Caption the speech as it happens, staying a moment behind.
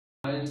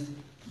recognized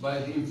by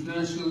the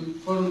influential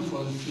Foreign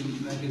Policy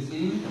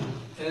magazine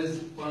as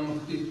one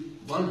of the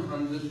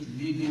 100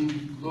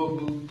 leading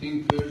global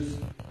thinkers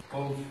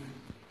of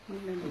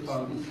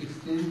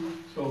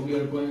 2016. So we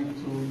are going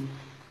to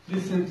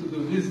listen to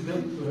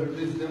her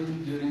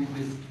wisdom during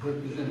this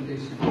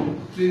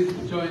presentation. Please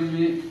join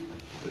me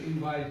to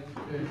invite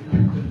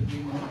Leila de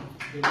Lima.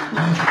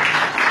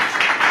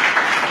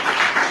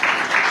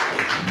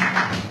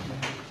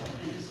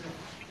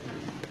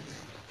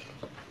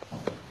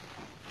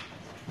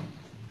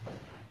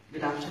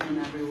 Good afternoon,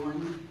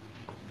 everyone.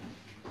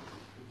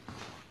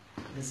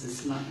 This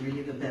is not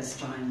really the best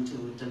time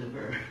to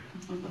deliver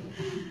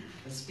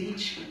a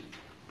speech.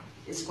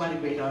 It's quite a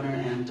great honor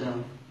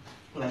and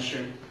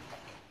pleasure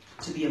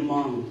to be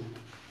among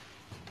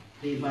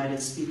the invited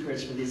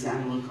speakers for this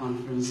annual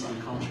conference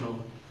on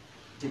cultural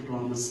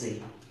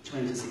diplomacy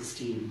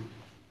 2016.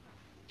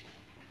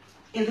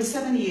 In the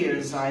 7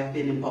 years I've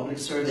been in public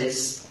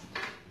service,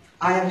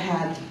 I have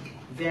had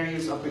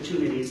various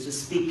opportunities to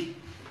speak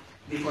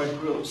before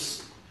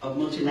groups of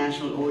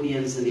multinational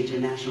audience and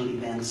international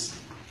events.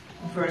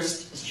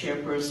 First, as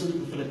chairperson of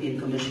the Philippine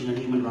Commission on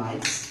Human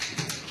Rights,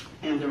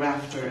 and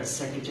thereafter as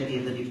Secretary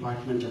of the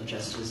Department of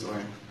Justice or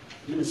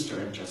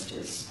Minister of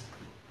Justice.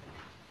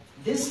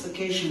 This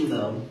occasion,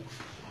 though,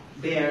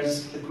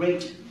 bears a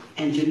great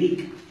and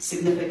unique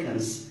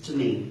significance to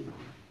me,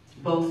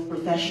 both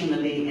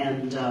professionally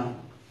and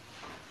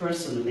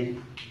personally.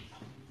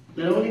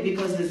 Not only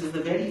because this is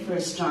the very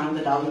first time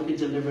that I will be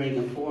delivering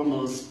a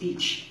formal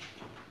speech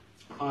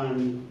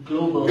on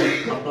global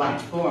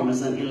platform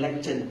as an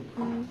elected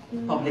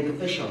public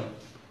official,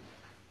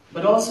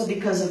 but also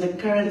because of the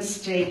current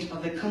state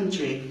of the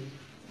country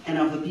and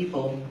of the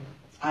people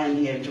I am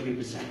here to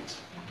represent.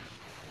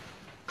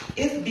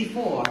 If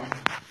before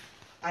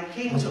I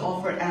came to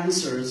offer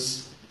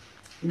answers,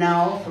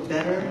 now for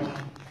better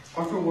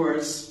or for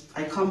worse,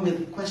 I come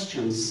with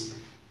questions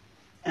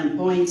and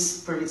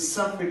points for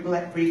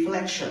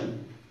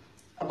self-reflection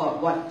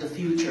about what the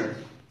future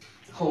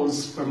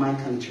holds for my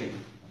country,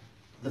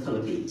 the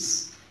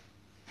Philippines.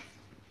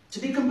 To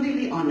be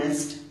completely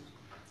honest,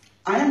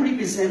 I am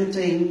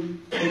representing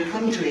a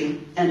country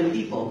and a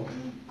people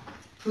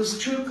whose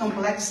true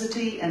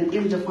complexity and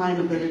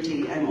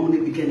indefinability I'm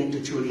only beginning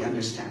to truly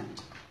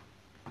understand.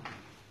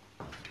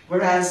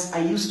 Whereas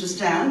I used to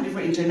stand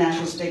before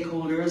international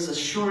stakeholders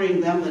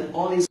assuring them that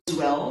all is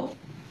well,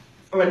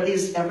 or at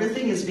least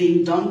everything is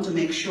being done to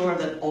make sure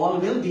that all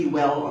will be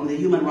well on the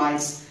human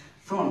rights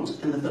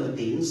front in the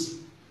Philippines,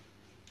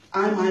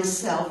 I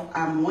myself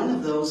am one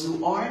of those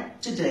who are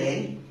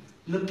today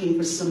looking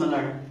for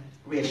similar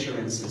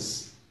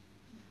reassurances.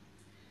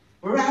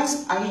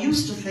 Whereas I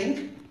used to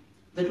think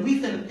that we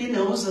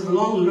Filipinos have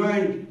long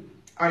learned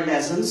our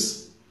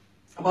lessons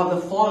about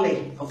the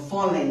folly of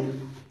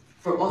falling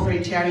for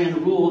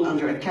authoritarian rule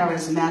under a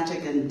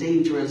charismatic and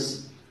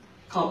dangerous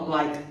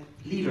cult-like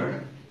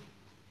leader,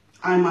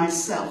 I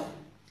myself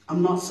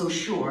am not so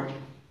sure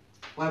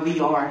why we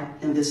are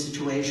in this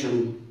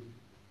situation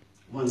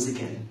once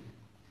again.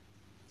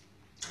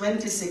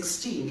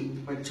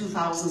 2016, or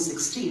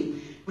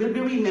 2016, will be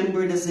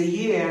remembered as a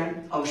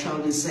year of, shall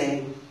we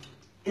say,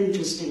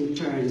 interesting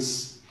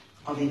turns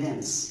of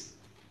events,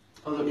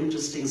 although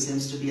interesting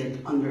seems to be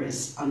an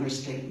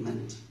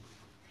understatement.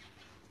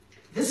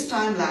 This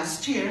time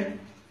last year,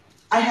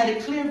 I had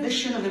a clear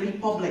vision of the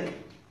Republic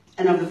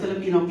and of the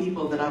Filipino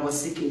people that I was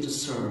seeking to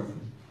serve.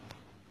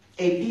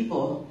 A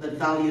people that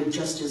valued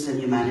justice and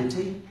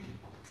humanity,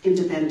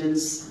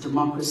 independence,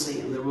 democracy,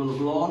 and the rule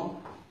of law,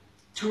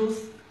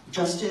 truth,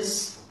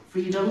 justice,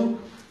 freedom,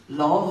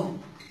 love,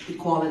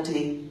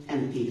 equality,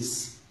 and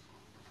peace.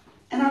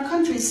 And our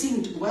country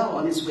seemed well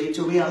on its way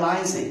to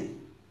realizing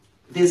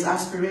these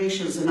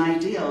aspirations and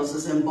ideals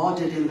as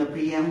embodied in the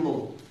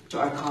preamble to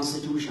our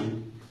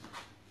Constitution.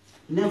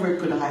 Never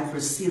could I have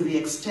foreseen the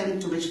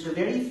extent to which the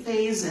very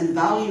phase and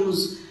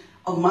values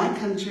of my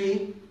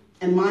country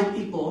and my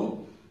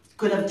people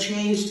could have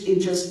changed in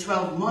just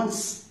 12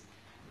 months,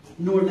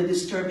 nor the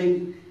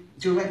disturbing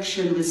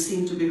direction we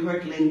seem to be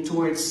hurtling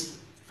towards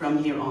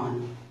from here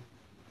on.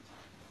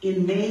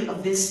 In May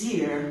of this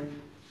year,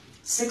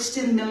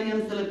 16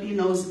 million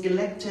Filipinos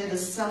elected a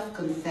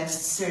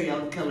self-confessed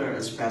serial killer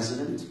as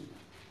president.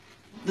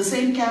 The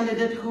same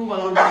candidate who,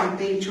 while on the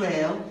campaign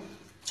trail,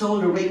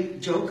 told a rape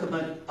joke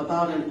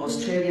about an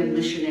Australian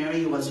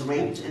missionary who was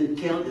raped and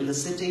killed in the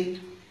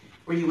city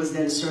where he was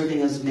then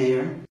serving as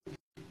mayor,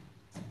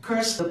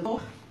 cursed the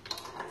Pope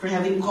for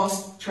having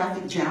caused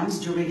traffic jams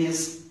during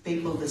his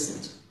papal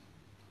visit,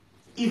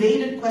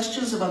 evaded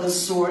questions about the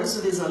source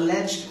of his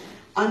alleged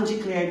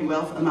undeclared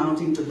wealth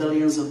amounting to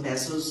billions of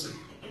pesos,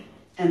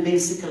 and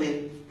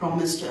basically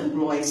promised to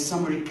employ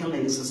summary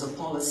killings as a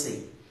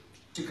policy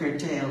to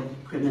curtail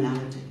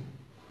criminality.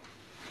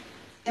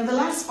 In the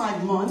last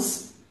 5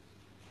 months,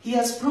 he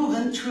has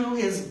proven through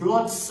his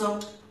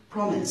blood-soaked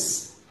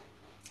promise,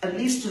 at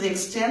least to the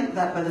extent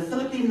that by the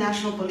Philippine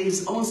National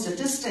Police's own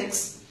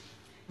statistics,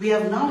 we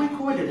have now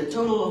recorded a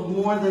total of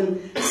more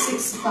than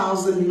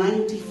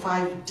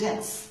 6,095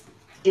 deaths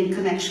in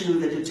connection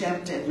with the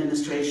Duterte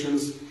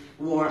administration's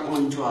war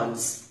on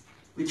drugs,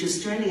 which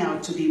is turning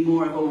out to be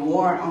more of a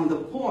war on the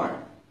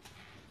poor,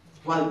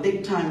 while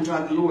big-time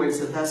drug lords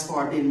have thus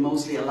far been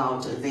mostly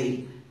allowed to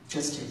evade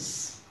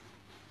justice.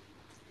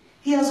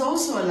 He has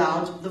also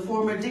allowed the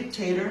former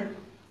dictator,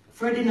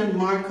 Ferdinand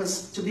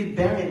Marcos, to be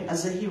buried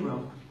as a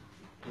hero.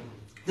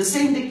 The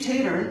same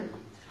dictator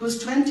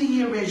whose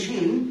 20-year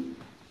regime,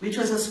 which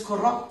was as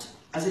corrupt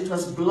as it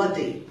was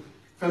bloody,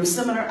 from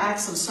similar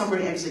acts of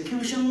summary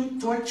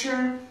execution,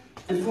 torture,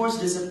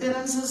 enforced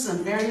disappearances, and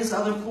various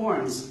other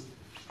forms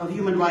of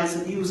human rights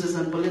abuses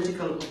and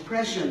political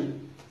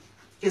oppression,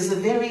 is the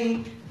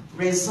very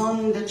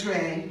raison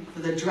d'etre for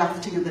the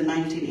drafting of the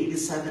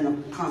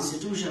 1987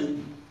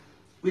 Constitution,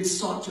 which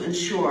sought to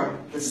ensure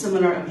that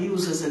similar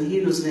abuses and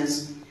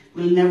heinousness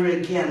will never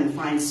again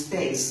find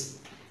space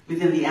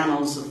within the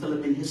annals of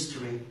Philippine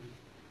history.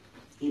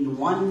 In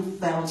one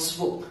fell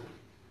swoop,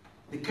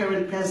 the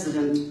current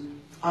president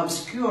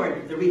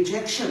obscured the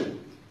rejection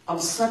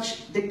of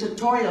such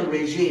dictatorial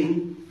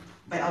regime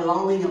by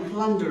allowing a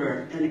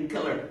plunderer and a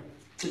killer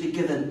to be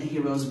given a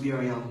hero's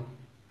burial.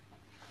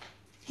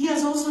 He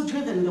has also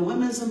driven the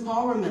women's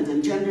empowerment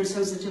and gender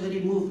sensitivity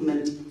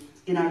movement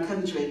in our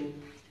country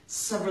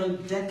several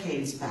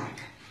decades back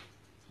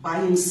by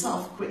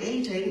himself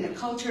creating a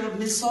culture of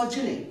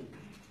misogyny,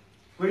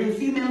 wherein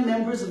female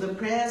members of the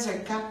press are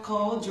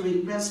catcalled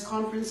during press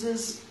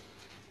conferences,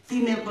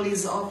 female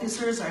police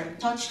officers are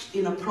touched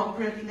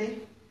inappropriately,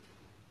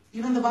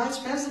 even the vice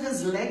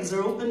president's legs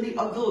are openly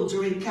ogled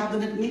during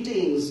cabinet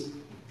meetings,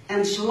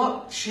 and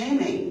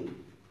slut-shaming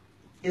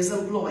is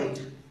employed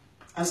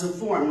as a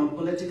form of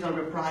political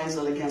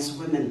reprisal against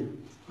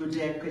women who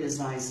dare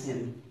criticize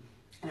him.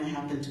 And I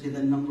happen to be the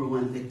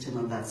 #1 victim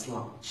of that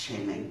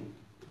slut-shaming.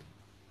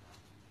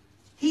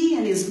 He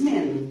and his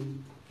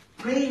men,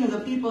 preying on the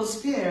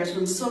people's fears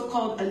from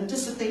so-called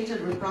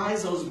anticipated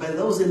reprisals by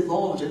those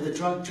involved in the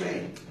drug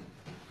trade,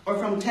 or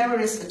from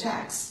terrorist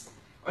attacks,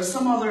 or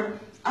some other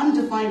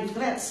undefined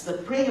threats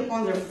that prey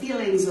upon their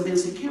feelings of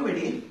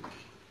insecurity,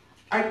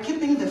 are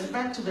keeping the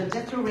threat of the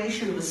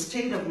declaration of a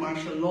state of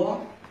martial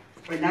law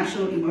or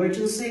national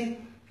emergency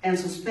and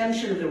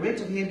suspension of the writ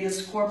of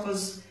habeas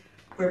corpus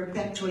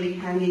perpetually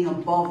hanging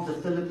above the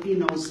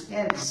Filipinos'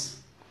 heads,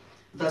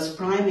 thus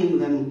priming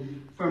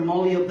them for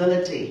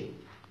malleability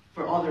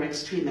for other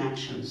extreme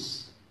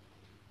actions.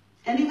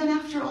 And even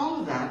after all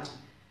of that,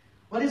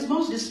 what is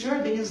most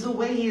disturbing is the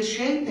way he is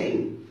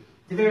shaping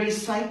the very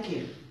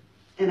psyche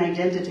and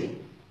identity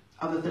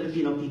of the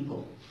Filipino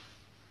people.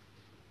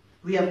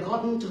 We have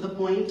gotten to the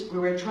point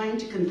where we're trying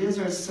to convince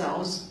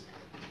ourselves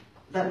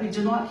that we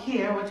do not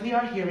hear what we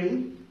are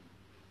hearing,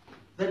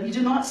 that we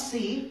do not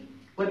see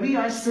what we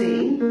are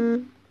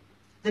seeing,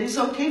 that it's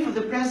okay for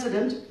the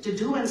president to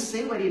do and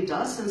say what he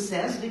does and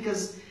says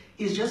because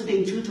he's just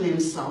being true to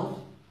himself,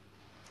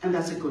 and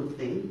that's a good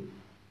thing.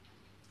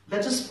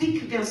 That to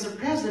speak against the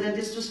president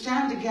is to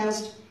stand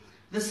against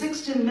the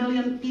 16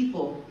 million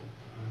people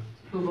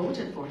who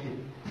voted for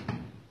him.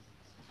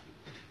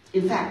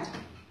 In fact,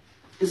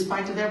 in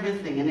spite of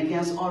everything and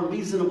against all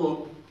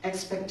reasonable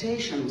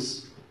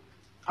expectations,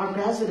 our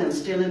president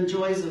still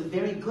enjoys a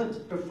very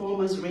good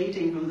performance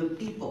rating from the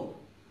people,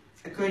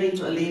 according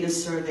to a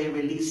latest survey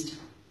released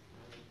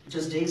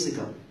just days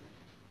ago.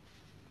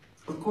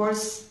 Of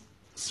course,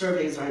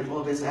 surveys aren't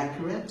always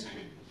accurate,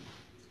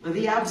 but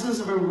the absence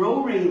of a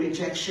roaring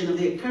rejection of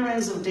the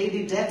occurrence of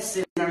daily deaths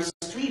in our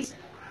streets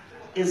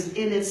is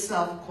in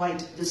itself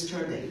quite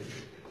disturbing.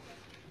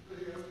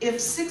 If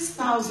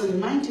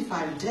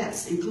 6,095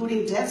 deaths,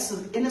 including deaths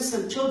of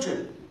innocent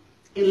children,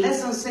 in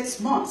less than 6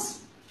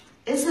 months,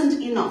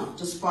 isn't enough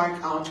to spark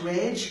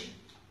outrage,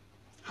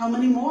 how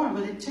many more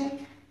will it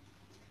take?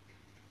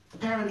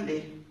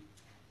 Apparently,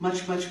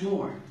 much, much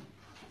more,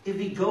 if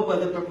we go by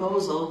the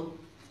proposal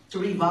to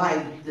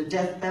revive the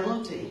death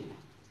penalty,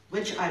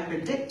 which I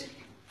predict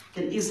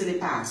can easily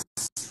pass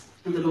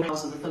in the lower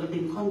house of the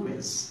Philippine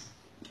Congress.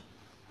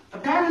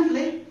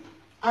 Apparently,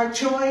 our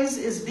choice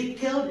is be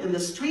killed in the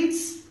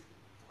streets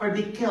or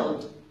be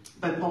killed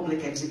by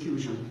public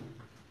execution.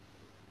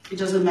 It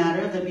doesn't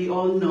matter that we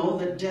all know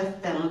that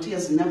death penalty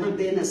has never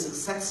been as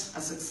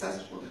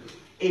successful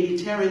a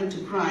deterrent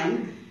to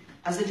crime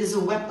as it is a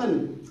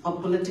weapon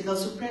of political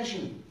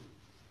suppression.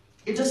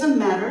 It doesn't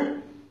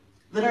matter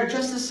that our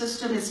justice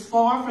system is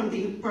far from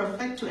being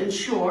perfect to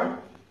ensure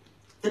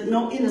that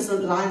no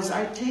innocent lives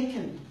are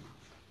taken.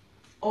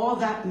 All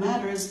that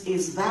matters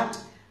is that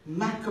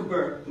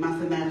macabre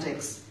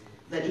mathematics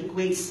that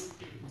equates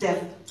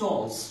death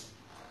tolls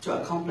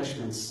to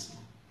accomplishments.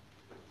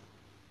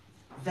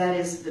 That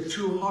is the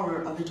true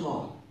horror of it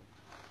all.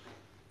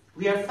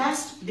 We are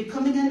fast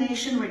becoming a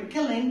nation where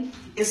killing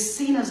is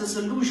seen as a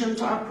solution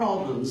to our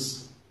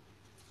problems.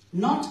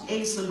 Not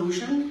a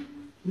solution,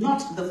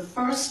 not the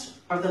first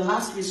or the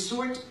last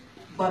resort,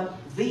 but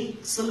the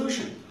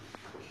solution.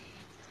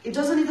 It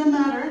doesn't even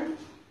matter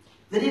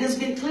that it has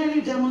been clearly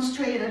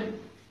demonstrated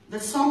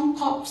that some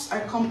cops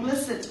are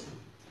complicit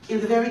in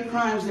the very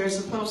crimes they're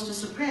supposed to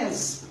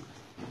suppress.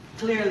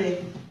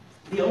 Clearly,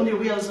 the only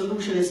real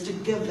solution is to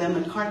give them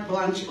a carte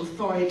blanche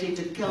authority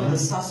to kill the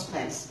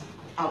suspects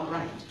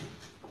outright.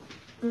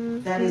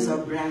 That is our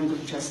brand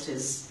of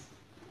justice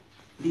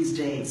these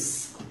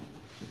days.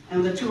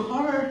 And the true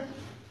horror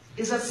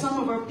is that some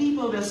of our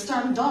people will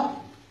stand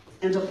up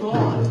and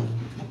applaud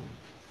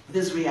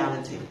this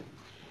reality.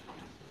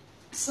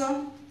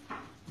 So,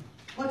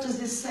 what does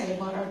this say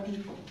about our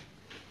people?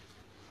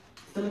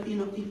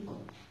 Filipino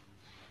people.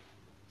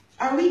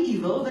 Are we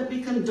evil that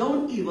we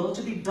condone evil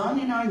to be done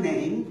in our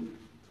name?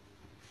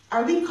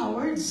 Are we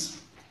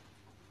cowards?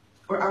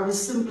 Or are we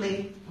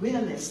simply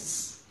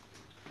realists?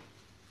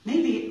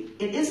 Maybe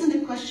it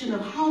isn't a question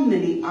of how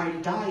many are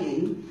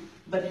dying,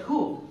 but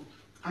who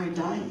are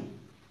dying.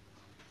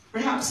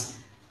 Perhaps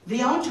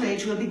the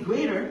outrage will be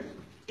greater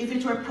if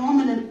it were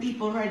prominent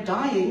people who are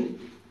dying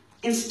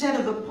instead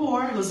of the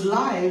poor whose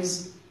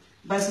lives,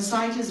 by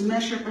society's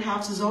measure,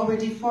 perhaps is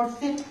already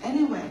forfeit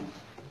anyway.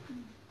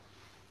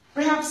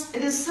 Perhaps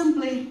it is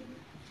simply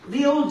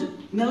the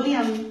old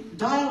Millian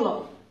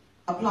dialogue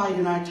applied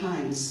in our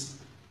times.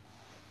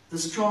 The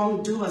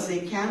strong do as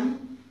they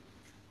can,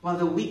 while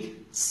the weak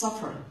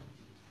suffer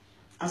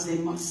as they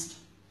must.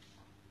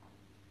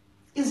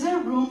 Is there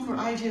room for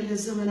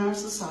idealism in our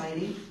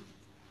society?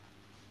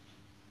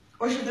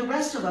 Or should the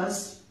rest of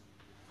us,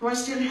 who are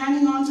still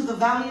hanging on to the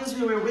values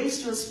we were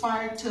raised to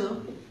aspire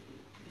to,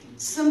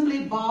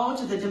 simply bow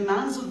to the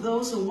demands of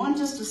those who want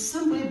us to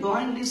simply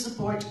blindly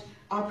support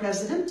our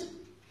president?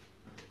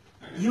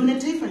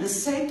 Unity for the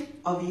sake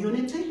of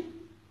unity?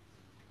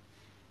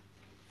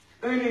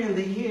 Earlier in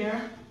the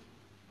year,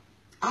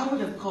 I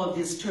would have called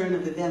this turn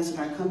of events in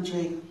our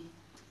country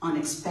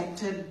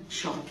unexpected,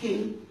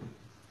 shocking,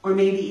 or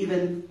maybe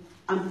even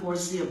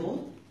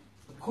unforeseeable.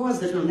 Of course,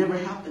 that will never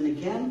happen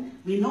again.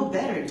 We know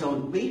better,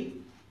 don't we?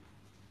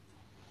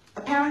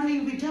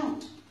 Apparently, we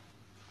don't.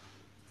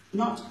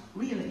 Not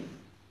really.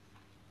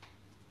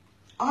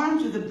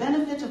 Armed with the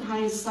benefit of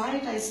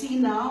hindsight, I see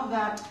now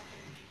that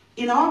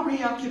in our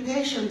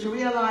preoccupation to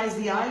realize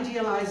the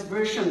idealized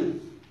version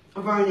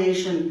of our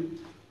nation,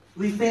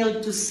 we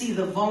failed to see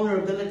the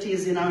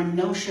vulnerabilities in our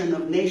notion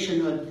of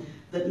nationhood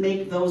that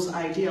make those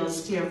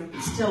ideals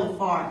still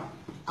far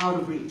out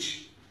of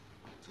reach.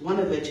 One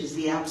of which is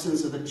the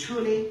absence of a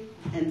truly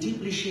and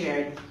deeply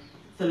shared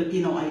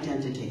Filipino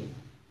identity.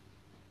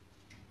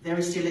 There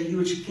is still a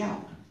huge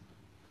gap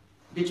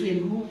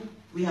between who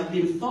we have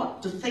been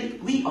thought to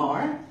think we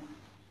are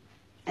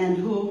and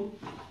who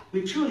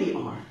we truly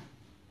are.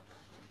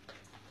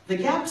 The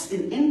gaps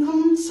in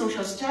income,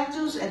 social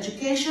status,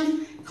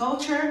 education,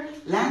 culture,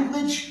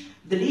 language,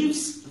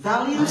 beliefs,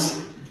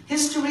 values,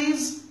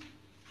 histories,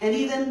 and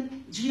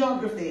even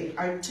geography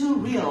are too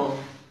real,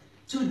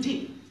 too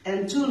deep,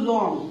 and too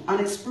long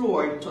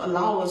unexplored to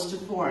allow us to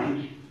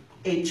form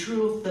a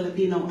true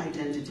Filipino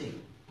identity.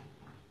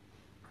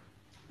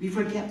 We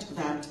forget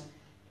that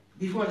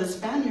before the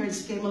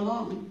Spaniards came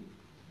along,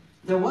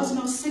 there was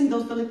no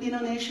single Filipino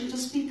nation to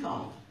speak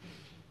of.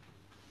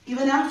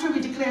 Even after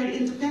we declared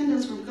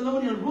independence from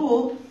colonial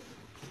rule,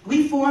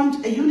 we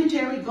formed a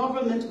unitary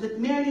government that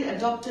merely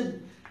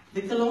adopted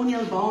the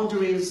colonial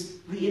boundaries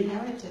we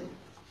inherited.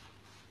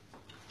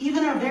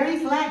 Even our very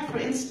flag, for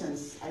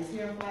instance, I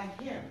see our flag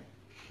here.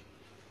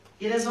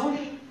 It has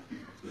only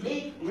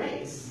 8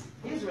 rays,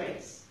 his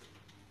rays,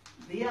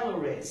 the yellow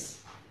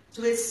rays,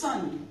 to its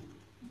sun,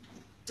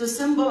 to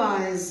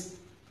symbolize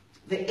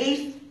the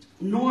 8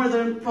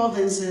 northern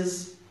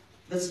provinces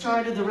that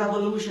started the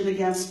revolution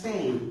against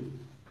Spain.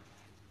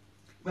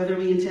 Whether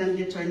we intend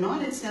it or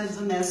not, it sends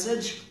the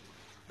message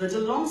that the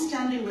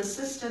long-standing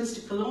resistance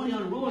to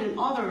colonial rule in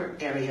other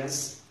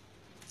areas,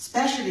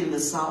 especially in the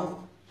South,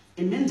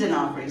 in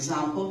Mindanao, for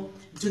example,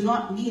 do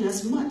not mean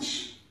as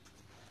much.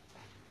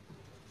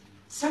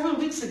 Several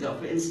weeks ago,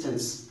 for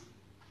instance,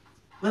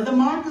 when the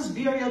Marcos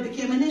burial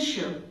became an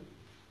issue,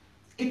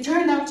 it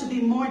turned out to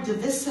be more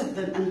divisive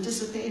than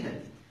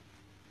anticipated.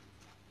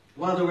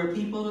 While there were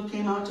people who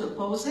came out to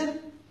oppose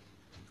it,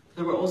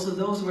 there were also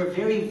those who were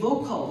very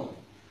vocal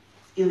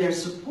in their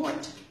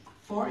support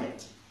for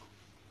it.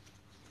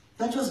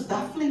 That was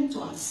baffling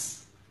to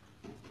us.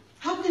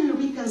 How can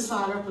we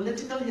reconcile our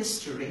political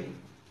history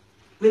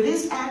with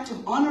this act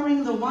of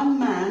honoring the one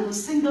man who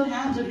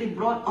single-handedly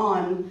brought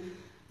on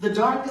the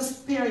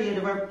darkest period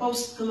of our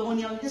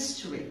post-colonial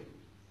history?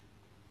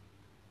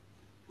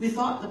 We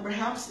thought that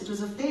perhaps it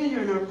was a failure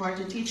on our part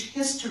to teach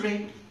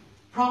history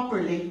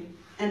properly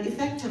and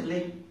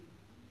effectively.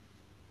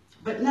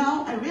 But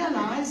now I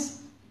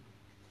realize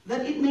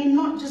that it may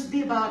not just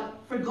be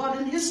about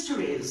forgotten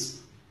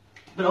histories,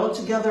 but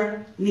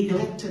altogether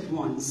neglected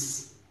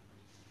ones.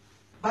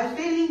 By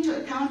failing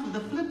to account for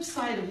the flip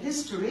side of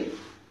history,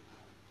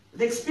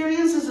 the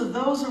experiences of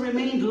those who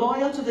remained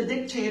loyal to the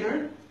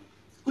dictator,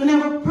 who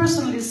never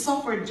personally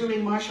suffered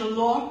during martial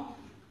law,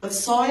 but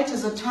saw it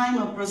as a time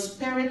of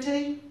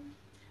prosperity,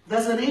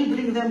 thus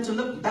enabling them to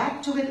look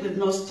back to it with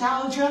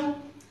nostalgia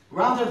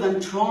rather than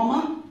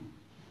trauma,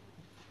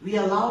 we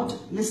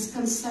allowed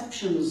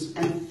misconceptions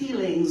and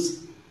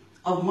feelings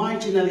of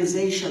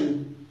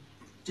marginalization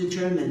to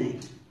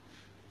germinate.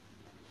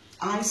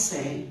 I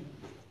say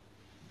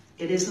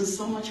it isn't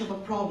so much of a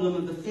problem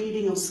of the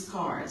fading of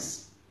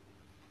scars,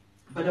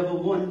 but of a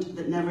wound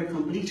that never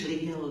completely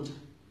healed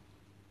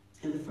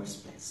in the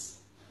first place.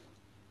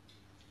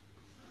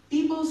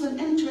 Peoples and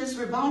interests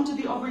were bound to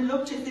be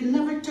overlooked if they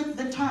never took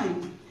the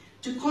time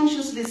to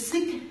consciously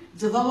seek,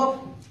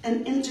 develop,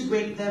 and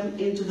integrate them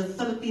into the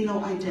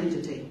Filipino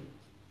identity.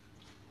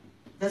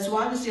 That's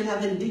why we still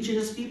have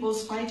indigenous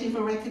peoples fighting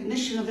for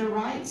recognition of their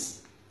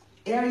rights.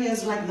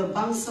 Areas like the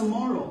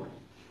Bangsamoro,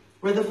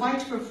 where the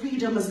fight for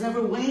freedom has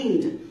never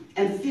waned,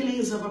 and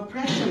feelings of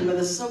oppression by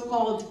the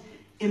so-called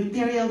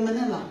Imperial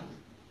Manila.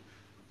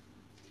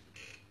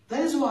 That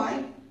is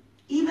why,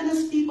 even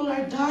as people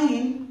are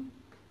dying,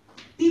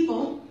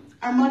 people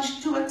are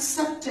much too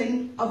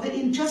accepting of the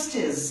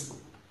injustice,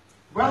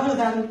 rather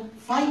than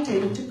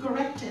fighting to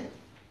correct it.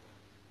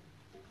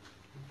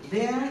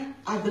 There,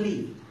 I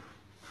believe,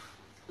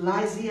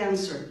 lies the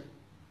answer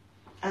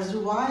as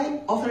to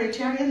why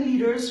authoritarian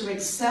leaders who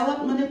excel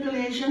at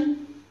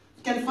manipulation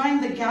can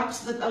find the gaps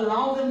that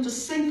allow them to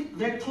sink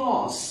their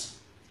claws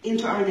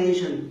into our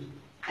nation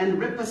and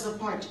rip us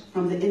apart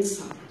from the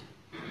inside.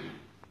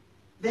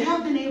 They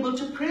have been able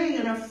to prey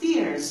on our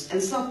fears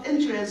and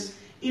self-interest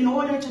in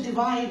order to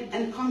divide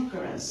and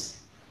conquer us.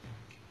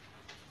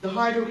 The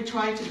harder we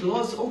try to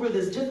gloss over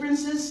these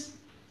differences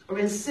or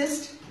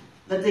insist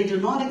that they do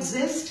not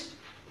exist,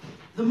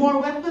 the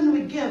more weapon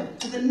we give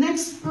to the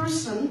next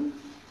person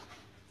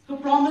who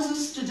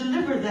promises to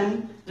deliver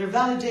them their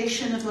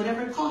validation at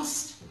whatever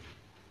cost.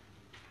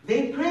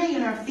 They prey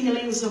on our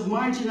feelings of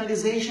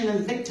marginalization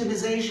and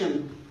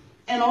victimization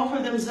and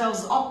offer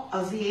themselves up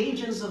as the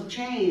agents of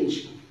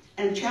change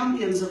and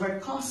champions of our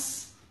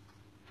cause.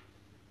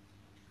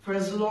 For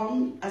as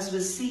long as we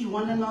see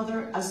one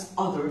another as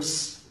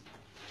others,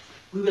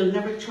 we will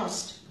never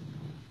trust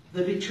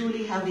that we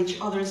truly have each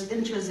other's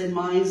interests in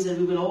mind, and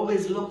we will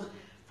always look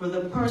for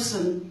the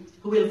person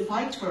who will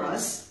fight for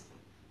us,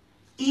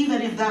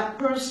 even if that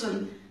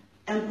person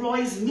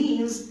employs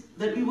means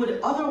that we would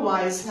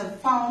otherwise have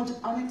found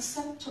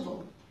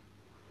unacceptable,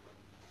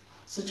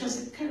 such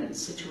as the current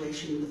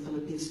situation in the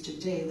Philippines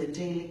today, the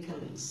daily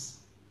killings.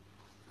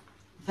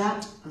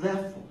 That,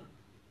 therefore,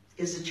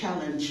 is a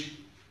challenge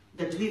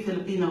that we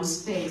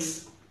Filipinos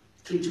face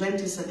in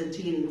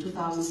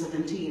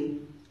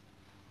 2017,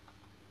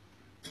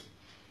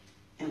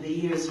 and the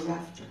years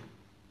after.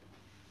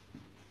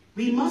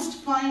 We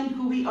must find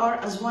who we are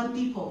as one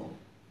people.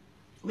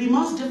 We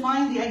must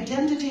define the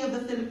identity of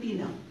the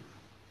Filipino.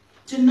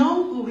 To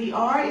know who we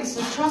are is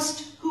to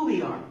trust who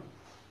we are.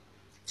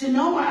 To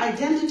know our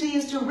identity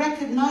is to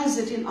recognize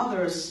it in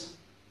others.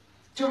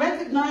 To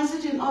recognize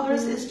it in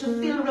others is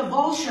to feel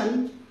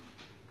revulsion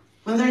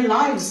when their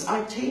lives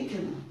are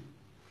taken.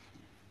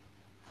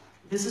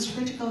 This is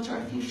critical to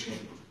our future,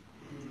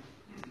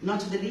 not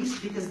the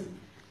least because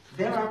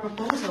there are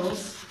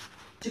proposals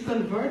to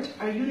convert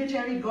our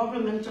unitary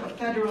government to a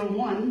federal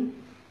one,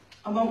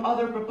 among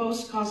other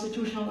proposed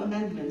constitutional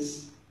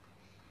amendments.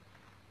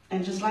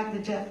 And just like the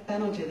death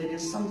penalty, that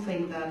is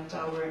something that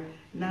our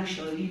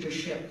national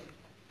leadership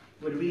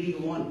would really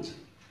want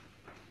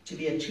to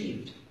be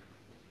achieved.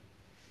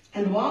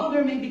 And while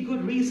there may be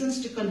good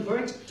reasons to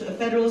convert to a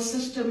federal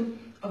system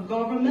of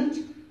government,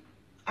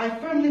 I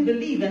firmly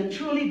believe and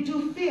truly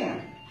do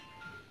fear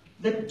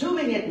that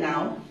doing it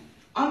now,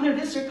 under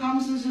these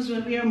circumstances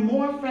when we are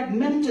more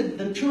fragmented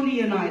than truly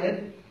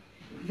united,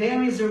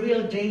 there is a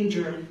real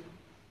danger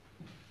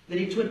that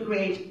it would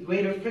create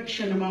greater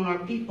friction among our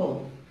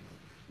people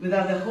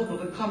without the hope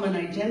of a common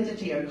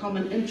identity or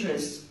common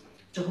interests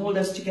to hold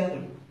us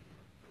together.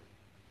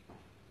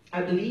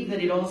 I believe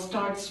that it all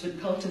starts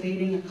with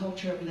cultivating a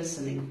culture of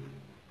listening,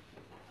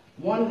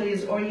 one that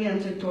is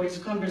oriented towards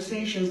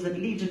conversations that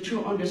lead to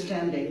true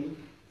understanding,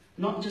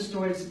 not just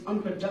towards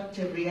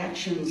unproductive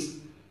reactions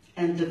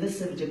and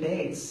divisive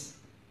debates,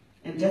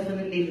 and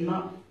definitely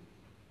not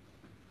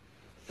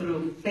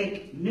through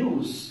fake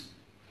news,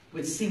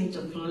 which seem to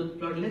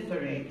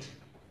proliferate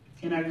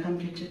in our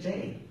country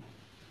today.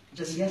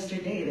 Just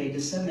yesterday, they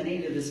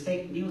disseminated this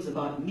fake news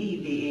about me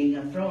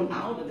being thrown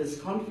out of this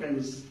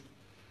conference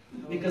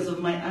because of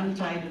my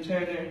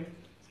anti-Duterte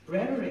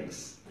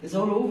rhetorics. It's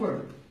all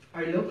over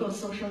our local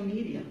social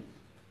media.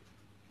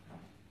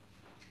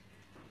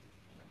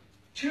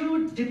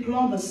 True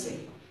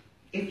diplomacy,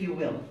 if you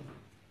will,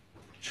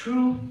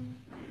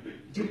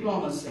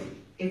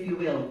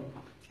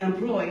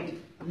 employed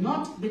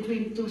not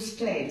between two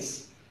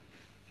states,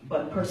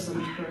 but person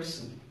to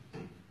person.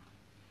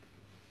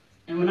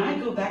 And when I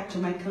go back to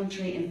my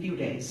country in a few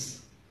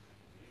days,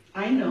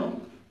 I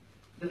know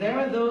that there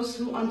are those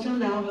who until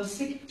now will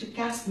seek to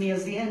cast me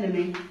as the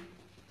enemy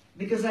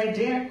because I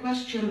dare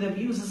question the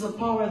abuses of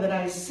power that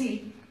I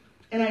see,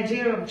 and I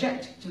dare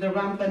object to the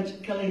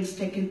rampant killings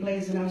taking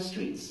place in our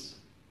streets.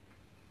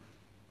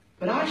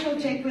 But I shall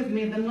take with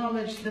me the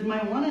knowledge that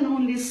my one and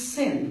only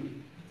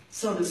sin,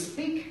 so to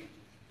speak,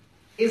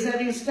 is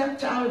having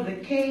stepped out of the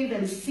cave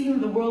and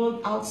seen the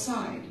world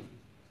outside,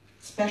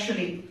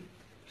 especially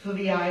through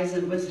the eyes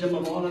and wisdom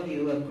of all of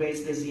you who have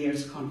graced this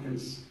year's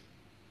conference.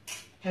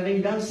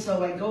 Having done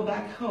so, I go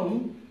back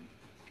home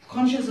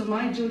conscious of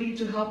my duty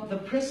to help the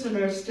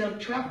prisoners still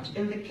trapped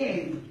in the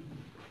cave,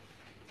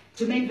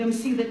 to make them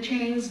see the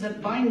chains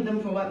that bind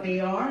them for what they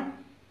are,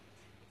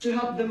 to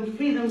help them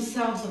free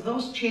themselves of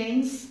those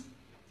chains,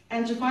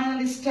 and to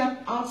finally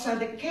step outside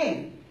the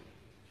cave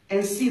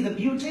and see the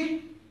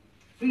beauty,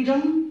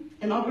 freedom,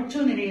 and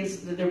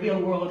opportunities that the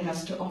real world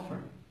has to offer.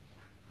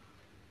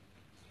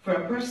 For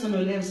a person who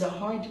lives a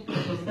hard,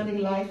 fulfilling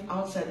life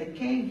outside the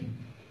cave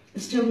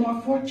is still more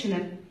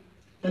fortunate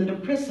than the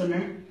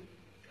prisoner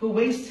who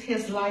wastes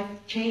his life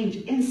chained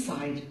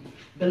inside,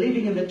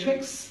 believing in the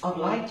tricks of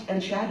light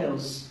and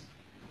shadows,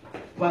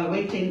 while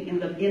waiting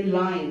in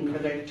line for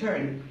their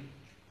turn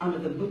under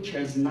the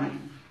butcher's knife.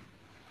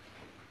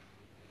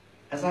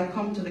 As I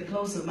come to the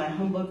close of my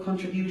humble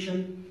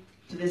contribution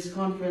to this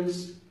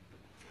conference,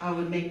 I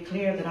would make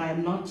clear that I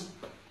am not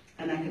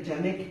an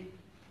academic,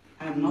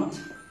 I am not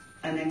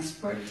an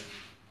expert,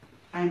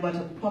 I am but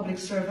a public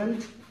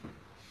servant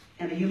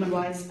and a human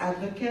rights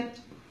advocate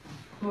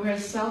who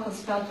herself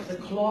has felt the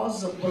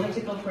claws of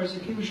political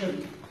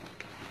persecution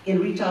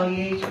in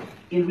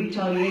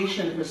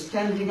retaliation for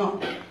standing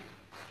up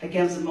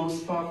against the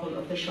most powerful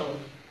official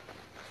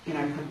in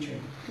our country.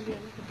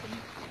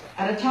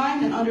 At a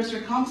time and under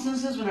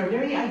circumstances when our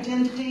very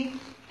identity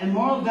and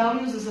moral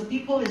values as a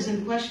people is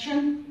in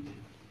question,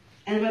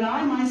 and when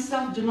I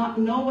myself do not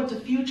know what the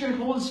future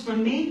holds for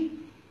me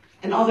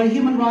and other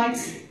human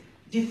rights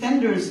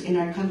defenders in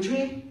our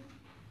country,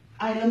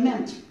 I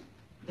lament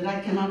that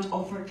I cannot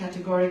offer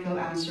categorical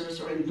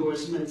answers or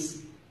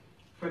endorsements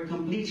for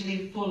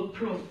completely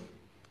foolproof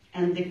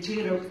and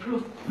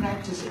dictator-proof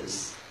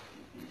practices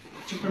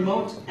to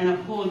promote and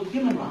uphold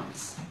human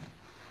rights,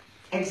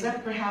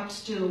 except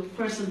perhaps to,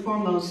 first and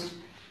foremost,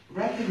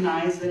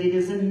 recognize that it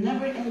is a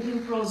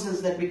never-ending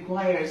process that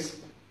requires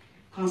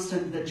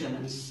constant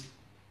vigilance.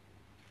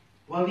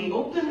 While we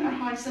open our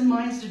hearts and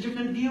minds to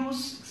different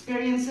views,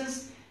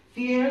 experiences,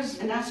 fears,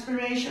 and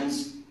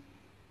aspirations,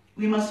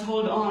 we must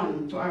hold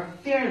on to our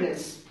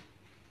fearless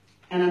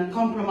and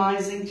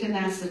uncompromising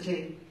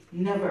tenacity,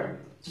 never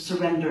to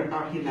surrender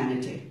our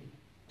humanity.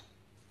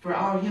 For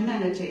our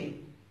humanity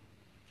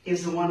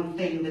is the one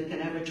thing that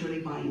can ever truly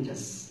bind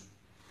us,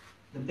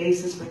 the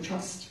basis for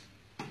trust,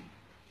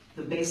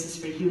 the basis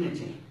for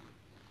unity,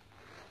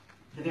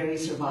 the very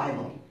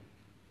survival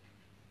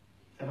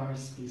of our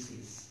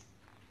species.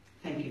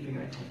 Thank you for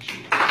your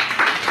attention.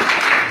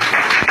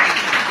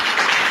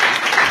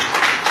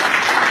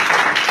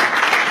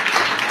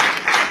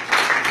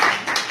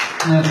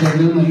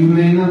 You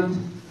may not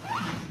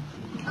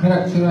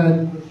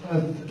characterize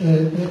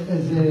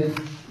as an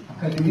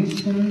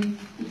academician,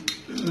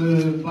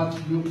 but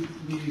we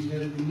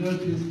have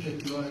noticed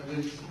that you are a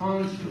very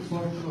strong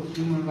supporter of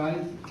human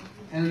rights,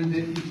 and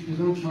if you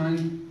don't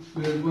mind,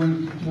 we are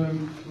going to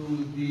turn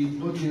to the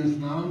audience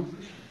now,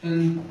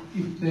 and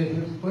if they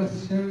have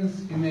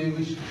questions, you may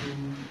wish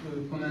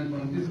to comment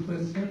on this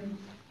question,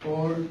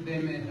 or they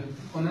may have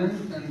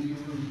comments, and you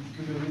will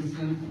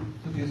listen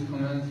to these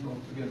comments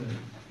altogether.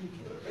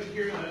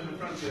 Here in the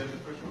front, the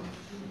first one.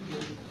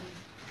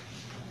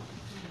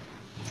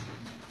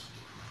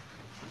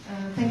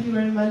 Thank you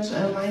very much.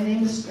 My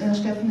name is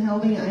Steffen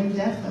Helbing. I'm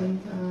deaf and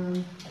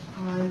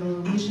I'm a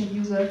wheelchair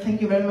user.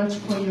 Thank you very much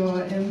for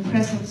your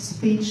impressive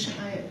speech.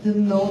 I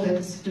didn't know that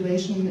the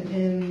situation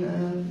in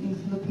the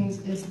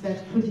Philippines is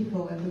that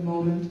critical at the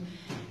moment.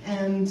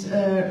 And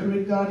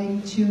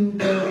regarding to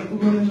the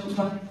women's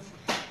rights,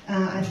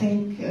 I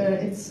think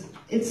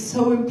it's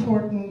so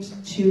important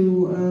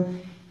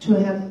to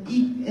have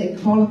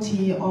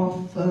equality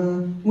of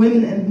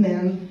women and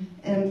men,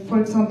 and for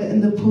example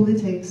in the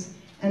politics.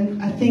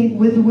 And I think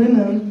with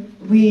women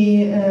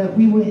we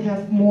will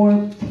have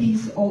more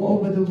peace all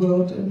over the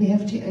world, and we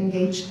have to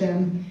engage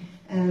them.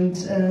 And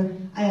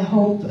I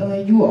hope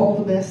you all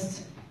the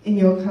best in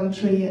your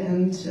country,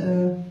 and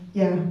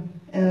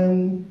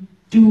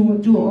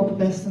do all the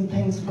best, and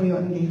thanks for your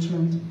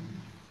engagement.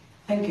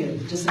 Thank you.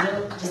 Just a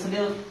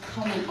little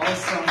comment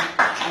also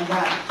on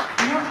that.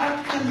 You know,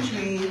 our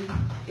country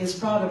is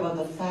proud about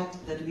the fact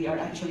that we are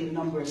actually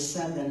number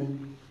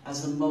 7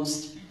 as the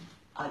most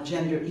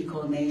gender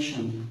equal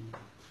nation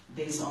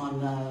based on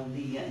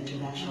the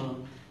international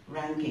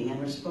ranking, and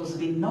we're supposed to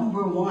be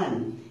number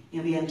 1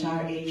 in the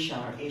entire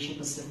Asia, or Asia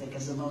Pacific,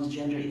 as the most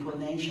gender equal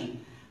nation.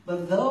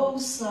 But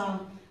those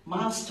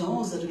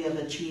milestones that we have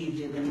achieved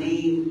in the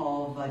name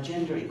of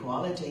gender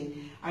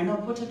equality are now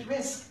put at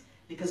risk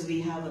because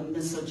we have a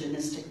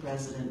misogynistic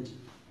president,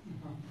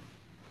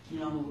 you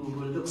know,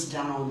 who looks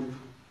down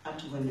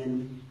at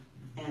women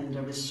and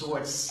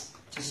resorts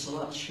to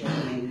slut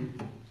shaming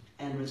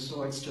and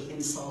resorts to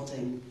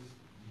insulting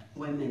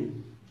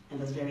women, and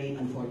that's very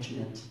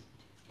unfortunate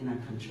in our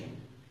country.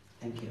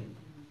 Thank you.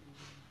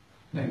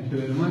 Thank you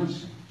very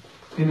much.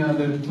 Any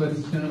other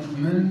question or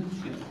comment?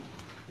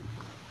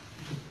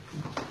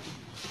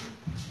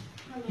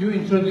 You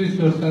introduce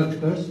yourself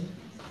first.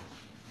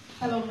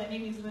 Hello, my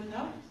name is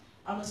Linda.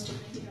 I'm a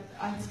student at the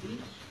ACCD.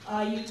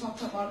 You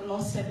talked about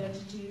lost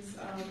identities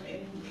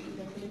in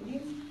the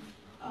Philippines,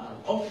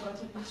 or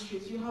forgotten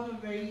histories. You have a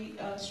very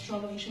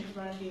strong nation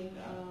branding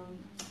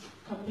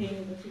campaign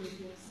in the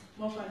Philippines,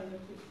 more fun in the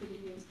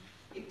Philippines,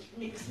 it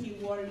makes me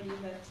worry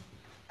that,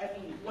 I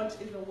mean, what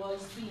is the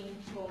world seeing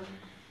from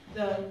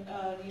the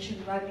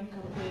nation-running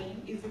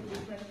campaign? Is it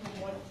different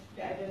from what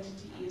the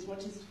identity is? What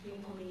is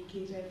being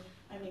communicated?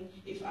 I mean,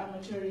 if I'm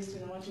a tourist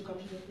and I want to come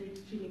to the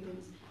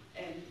Philippines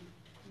and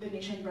the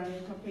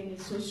nation-running campaign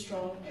is so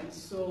strong and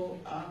so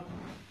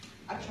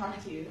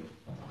attractive,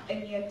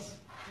 and yet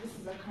this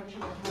is a country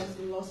that has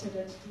lost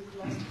identity,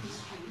 lost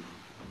history,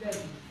 then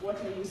what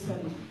are you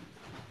selling?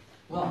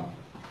 Well,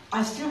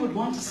 I still would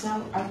want to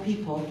sell our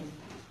people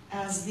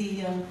as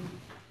a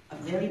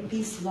very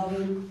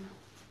peace-loving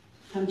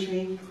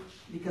country,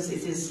 because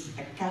it is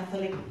a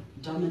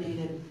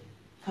Catholic-dominated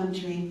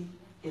country.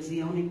 It's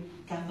the only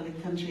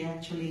Catholic country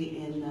actually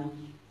in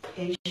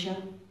Asia,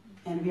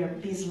 and we are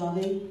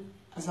peace-loving.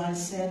 As I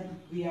said,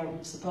 we are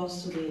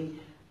supposed to be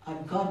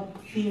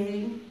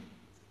God-fearing,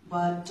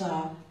 but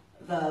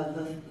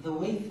the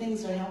way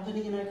things are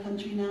happening in our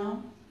country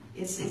now,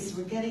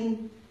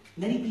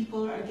 many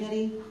people are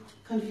getting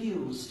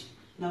confused.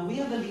 Now we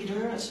have a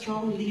leader, a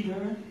strong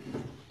leader,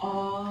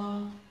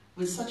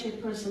 with such a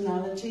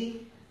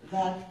personality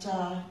that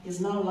is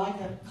now like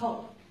a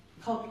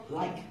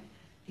cult-like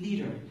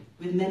leader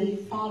with many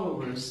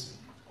followers,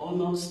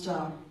 almost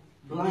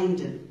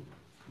blinded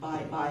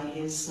by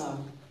his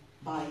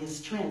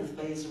strength,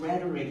 by his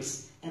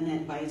rhetorics, and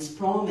then by his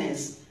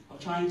promise of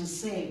trying to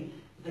save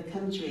the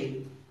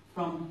country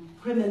from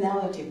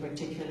criminality,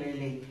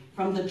 particularly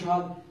from the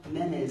drug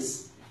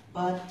menace.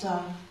 But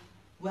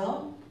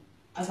well,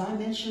 as I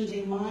mentioned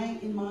in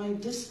my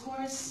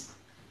discourse,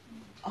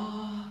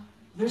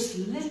 there's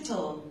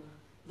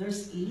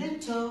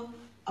little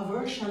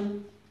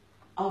aversion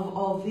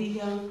of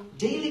the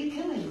daily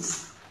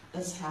killings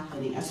that's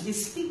happening. As we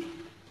speak,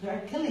 there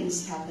are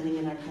killings happening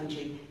in our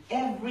country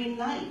every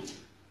night.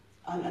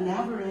 An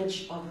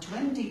average of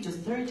 20 to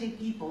 30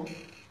 people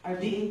are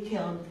being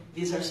killed.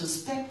 These are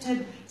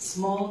suspected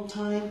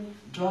small-time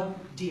drug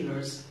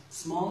dealers,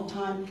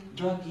 small-time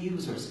drug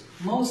users,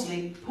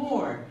 mostly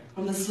poor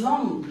from the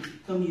slum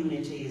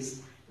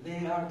communities.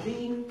 They are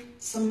being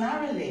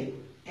summarily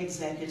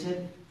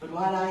executed, but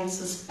what I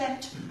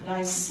suspect, that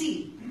I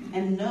see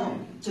and know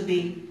to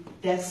be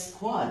death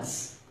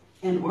squads,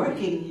 and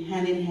working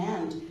hand in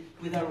hand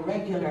with a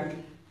regular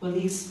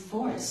police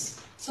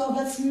force. So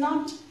that's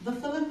not the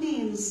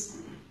Philippines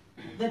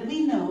that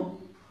we know.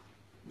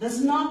 That's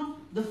not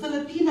the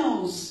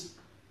Filipinos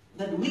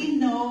that we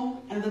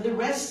know and that the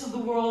rest of the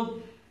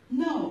world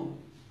know.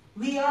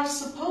 We are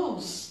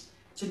supposed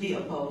to be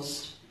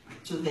opposed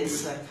to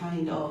this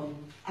kind of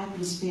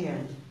atmosphere,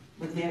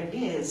 but there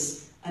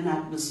is an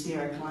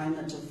atmosphere, a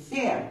climate of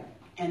fear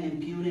and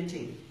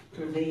impunity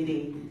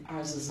pervading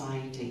our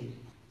society.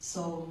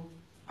 So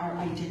our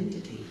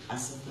identity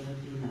as a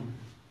Filipino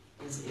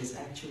is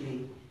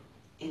actually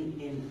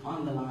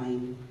on the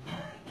line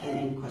and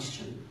in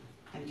question.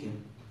 Thank you.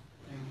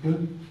 Thank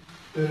you.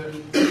 To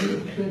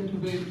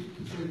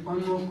take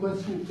one more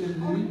question, if there is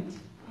any.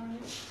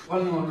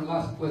 One more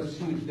last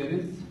question, if there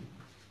is.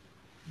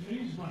 There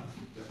is one.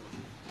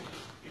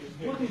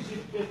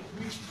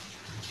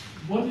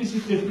 What is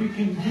it that we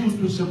can do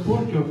to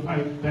support your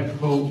fight back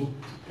home?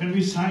 Can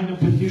we sign a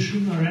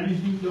petition or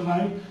anything the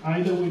like,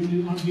 either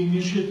on the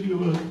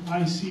initiative of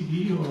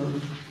ACCD or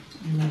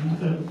in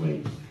another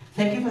way?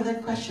 Thank you for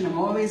that question. I'm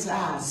always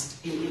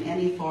asked in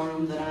any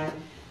forum that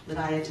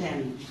I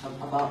attend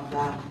about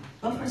that.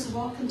 Well, first of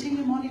all,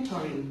 continue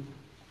monitoring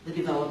the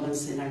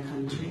developments in our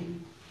country,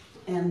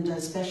 and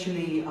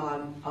especially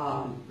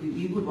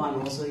we would want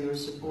also your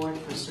support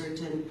for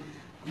certain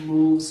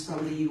moves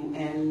from the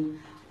UN.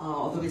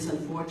 Although it's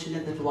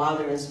unfortunate that while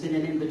there has been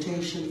an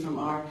invitation from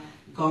our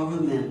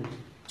government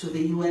to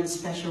the UN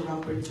Special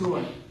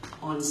Rapporteur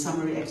on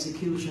summary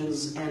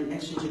executions and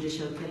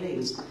extrajudicial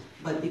killings,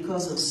 but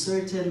because of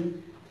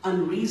certain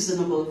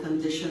unreasonable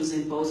conditions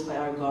imposed by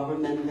our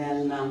government,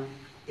 then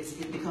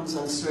it becomes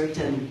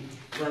uncertain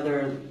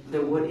whether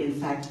there would in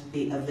fact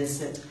be a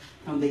visit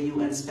from the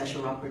UN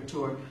Special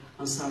Rapporteur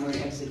on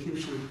summary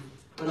execution.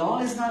 But all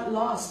is not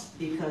lost,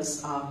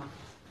 because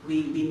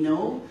we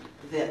know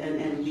that,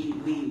 and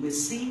we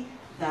see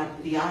that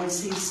the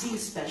ICC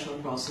Special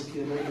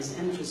Prosecutor is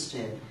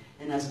interested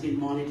and has been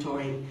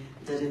monitoring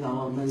the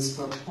developments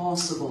for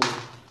possible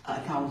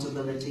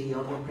accountability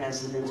of the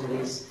President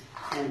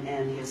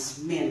and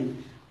his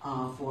men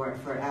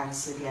for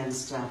acts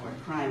against, or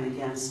crime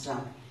against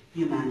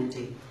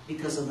humanity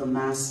because of the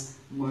mass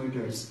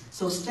murders.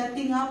 So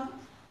stepping up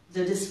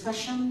the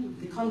discussion,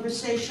 the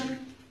conversation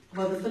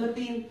about the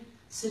Philippine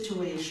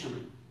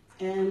situation,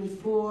 and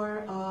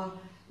for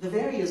the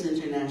various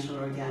international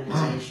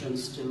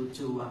organizations to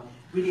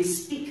really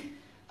speak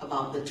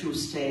about the true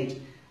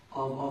state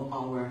of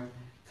our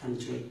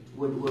country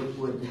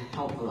would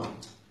help a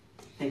lot.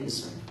 Thank you,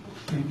 sir.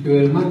 Thank you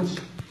very much.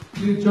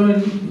 You join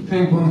me to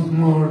thank once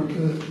more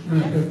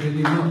Leila de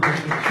Lima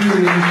for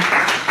the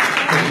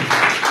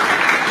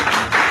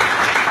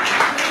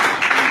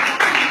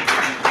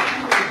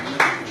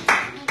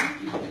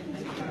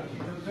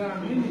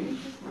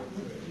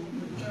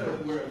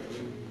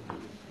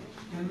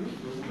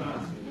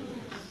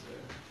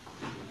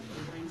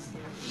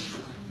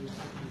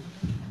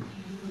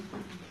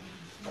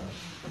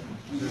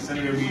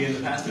Senator, we in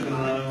the past have been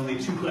allowing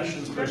only 2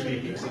 questions per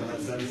speaker, so in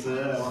that sense,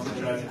 I want to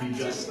try to be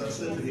justice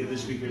to the other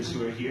speakers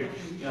who are here.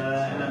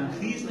 And I'm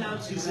pleased now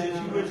to say a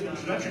few words of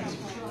introductions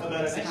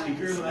about our next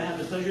speaker, who I had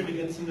the pleasure to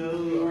get to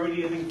know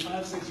already, I think,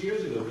 5-6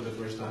 years ago for the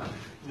first time.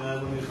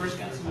 When we first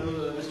got to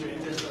know Mr.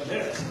 Intes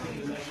Alvarez,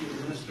 he was actually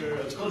the Minister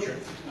of Culture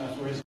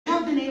for his... We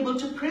have been able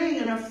to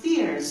prey on our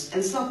fears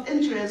and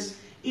self-interest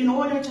in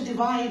order to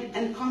divide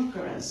and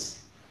conquer us.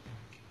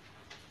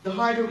 The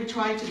harder we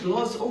try to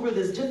gloss over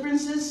these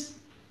differences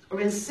or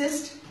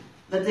insist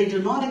that they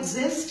do not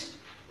exist,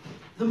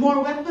 the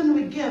more weapon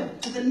we give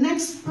to the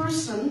next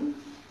person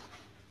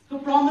who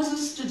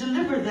promises to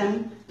deliver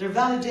them their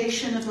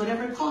validation at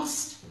whatever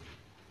cost.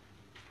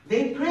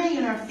 They prey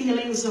on our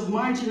feelings of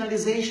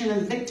marginalization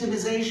and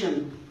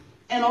victimization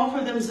and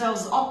offer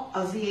themselves up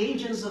as the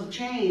agents of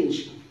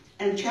change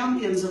and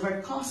champions of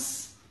our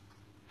cause.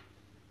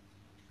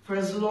 For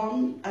as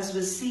long as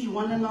we see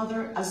one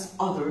another as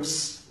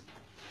others,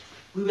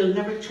 we will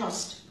never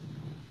trust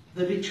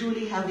that we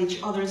truly have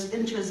each other's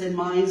interests in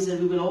mind,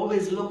 and we will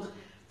always look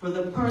for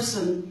the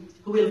person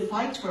who will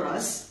fight for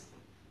us,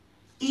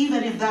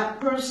 even if that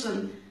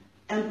person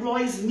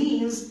employs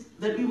means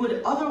that we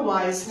would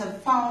otherwise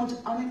have found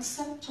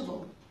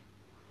unacceptable,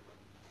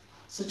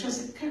 such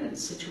as the current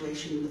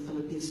situation in the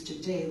Philippines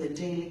today, the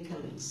daily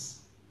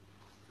killings.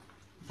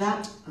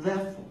 That,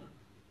 therefore,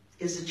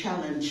 is a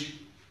challenge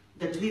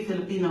that we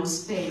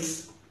Filipinos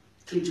face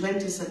in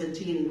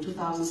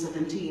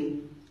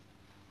 2017,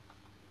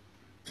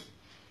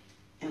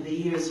 and the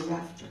years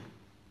after.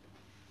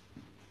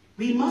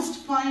 We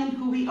must find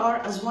who we are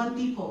as one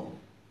people.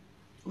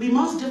 We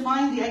must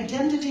define the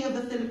identity of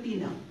the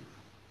Filipino.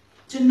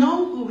 To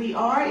know who we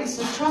are is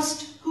to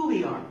trust who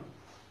we are.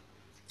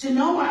 To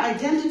know our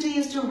identity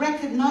is to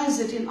recognize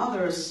it in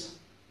others.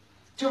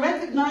 To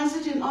recognize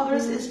it in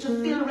others is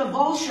to feel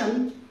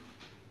revulsion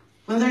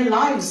when their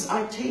lives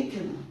are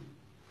taken.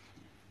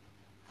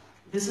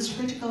 This is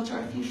critical to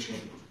our future,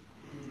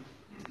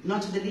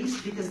 not the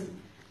least because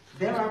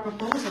there are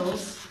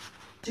proposals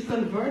to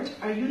convert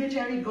our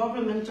unitary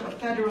government to a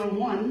federal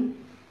one,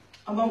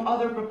 among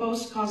other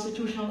proposed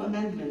constitutional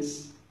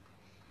amendments.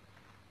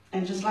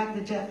 And just like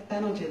the death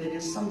penalty, that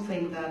is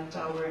something that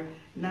our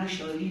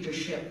national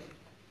leadership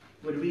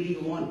would really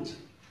want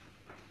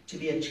to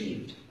be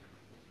achieved.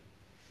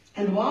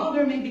 And while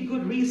there may be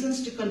good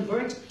reasons to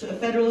convert to a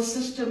federal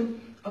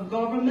system of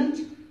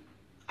government,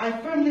 I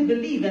firmly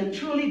believe and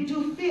truly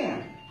do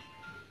fear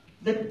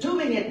that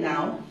doing it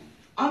now,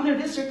 under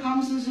the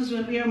circumstances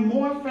when we are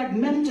more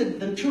fragmented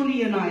than truly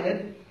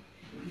united,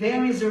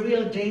 there is a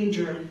real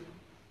danger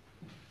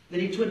that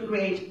it would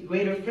create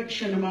greater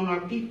friction among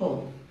our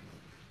people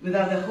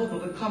without the hope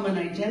of a common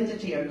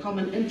identity or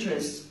common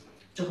interests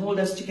to hold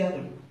us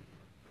together.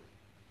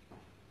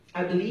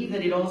 I believe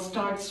that it all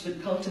starts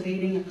with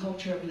cultivating a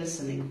culture of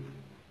listening,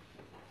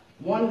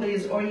 one that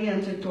is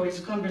oriented towards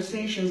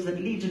conversations that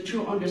lead to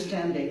true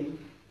understanding,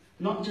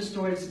 not just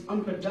towards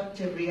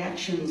unproductive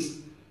reactions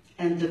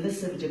and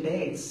divisive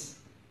debates,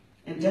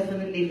 and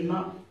definitely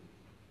not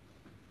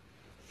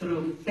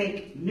through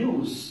fake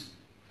news,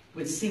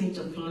 which seem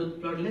to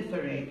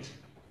proliferate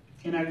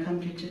in our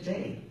country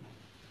today.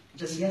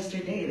 Just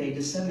yesterday, they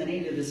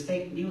disseminated this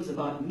fake news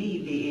about me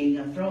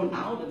being thrown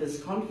out of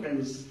this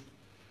conference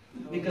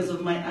because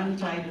of my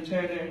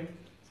anti-Duterte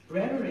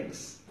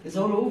rhetorics. It's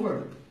all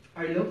over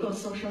our local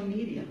social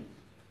media.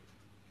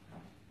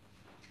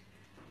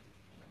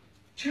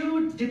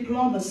 True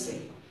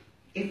diplomacy,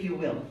 if you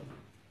will,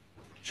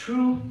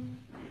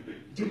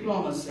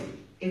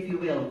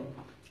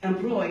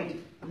 employed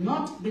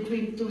not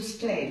between two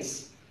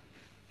states,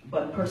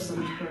 but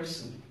person to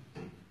person.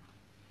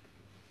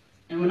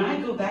 And when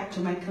I go back to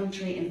my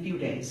country in a few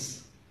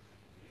days,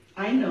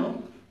 I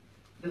know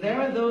that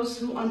there are those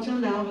who until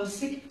now will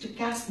seek to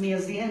cast me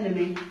as the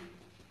enemy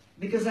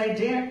because I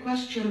dare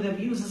question the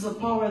abuses of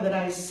power that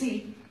I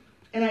see,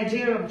 and I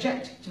dare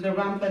object to the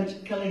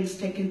rampant killings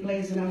taking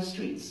place in our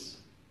streets.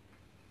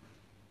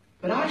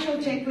 But I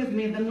shall take with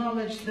me the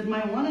knowledge that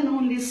my one and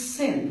only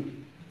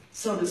sin,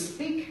 so to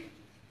speak,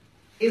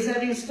 is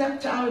having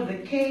stepped out of the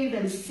cave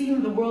and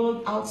seen the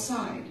world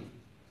outside,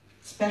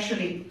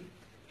 especially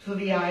through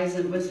the eyes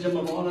and wisdom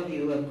of all of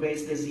you who have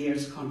graced this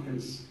year's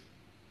conference.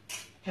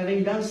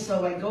 Having done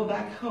so, I go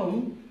back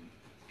home,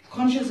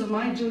 conscious of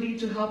my duty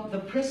to help the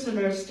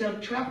prisoners still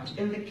trapped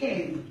in the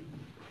cave,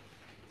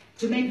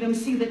 to make them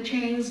see the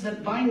chains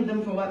that bind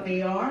them for what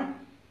they are,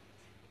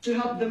 to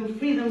help them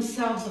free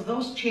themselves of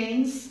those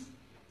chains,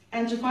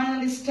 and to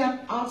finally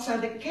step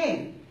outside the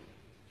cave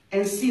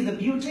and see the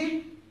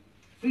beauty,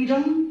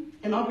 freedom,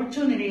 and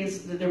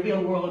opportunities that the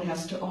real world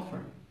has to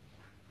offer.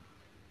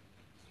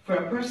 For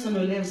a person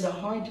who lives a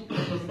hard,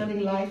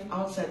 fulfilling life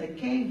outside the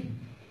cave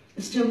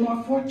is still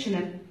more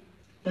fortunate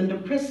than the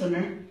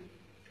prisoner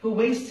who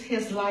wastes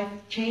his life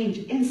chained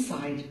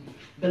inside,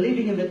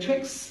 believing in the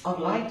tricks of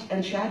light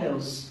and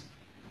shadows,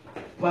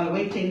 while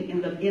waiting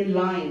in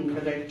line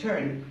for their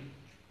turn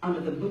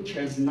under the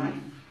butcher's knife.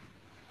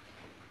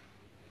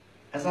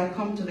 As I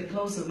come to the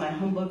close of my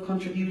humble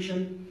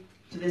contribution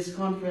to this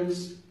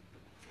conference,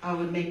 I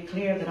would make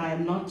clear that I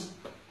am not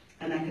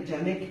an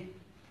academic,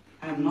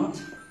 I am not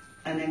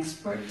an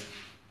expert,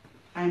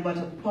 I am but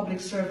a public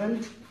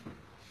servant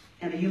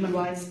and a human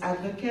rights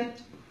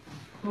advocate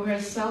who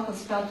herself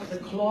has felt the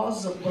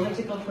claws of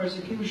political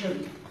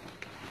persecution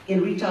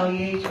in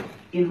retaliation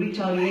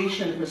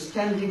for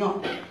standing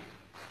up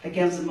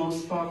against the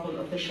most powerful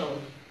official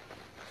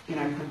in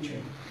our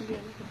country.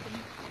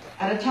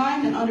 At a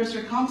time and under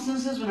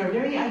circumstances when our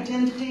very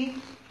identity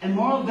and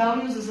moral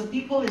values as a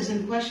people is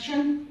in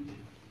question,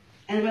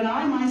 and when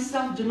I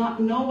myself do not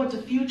know what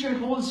the future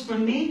holds for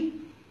me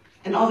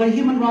and other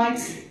human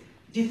rights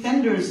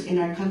defenders in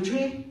our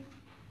country,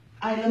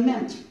 I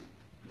lament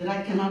that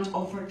I cannot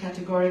offer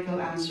categorical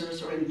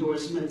answers or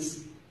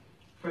endorsements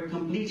for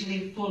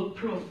completely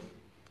foolproof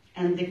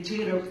and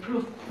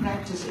dictator-proof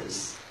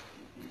practices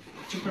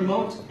to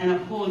promote and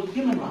uphold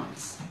human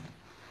rights,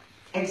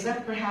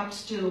 except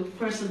perhaps to,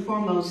 first and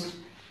foremost,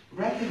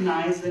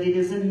 recognize that it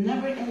is a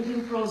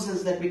never-ending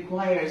process that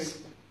requires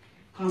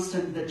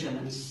constant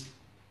vigilance.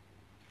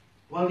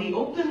 While we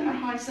open our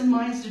hearts and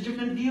minds to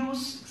different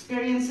views,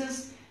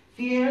 experiences,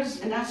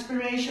 fears, and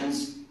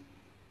aspirations,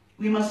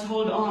 we must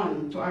hold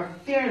on to our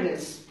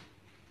fearless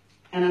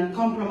and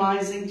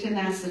uncompromising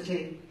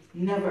tenacity,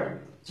 never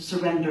to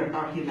surrender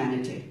our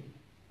humanity.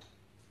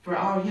 For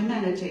our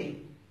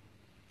humanity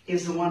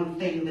is the one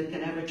thing that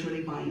can ever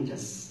truly bind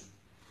us,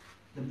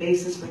 the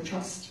basis for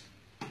trust,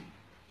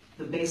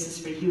 the basis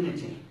for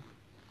unity,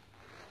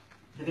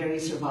 the very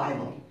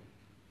survival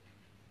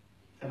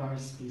of our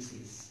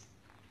species.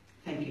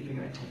 Thank you for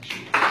your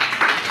attention.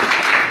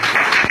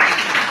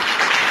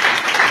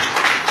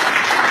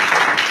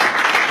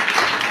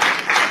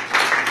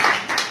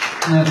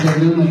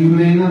 You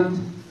may not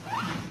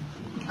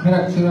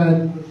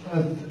characterize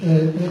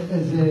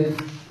as an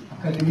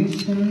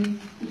academician,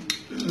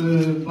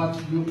 but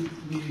we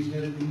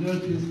have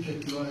noticed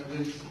that you are a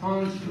very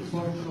strong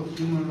supporter of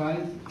human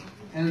rights,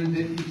 and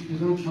if you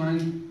don't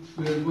mind,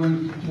 we are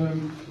going to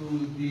turn to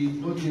the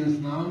audience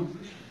now,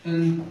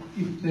 and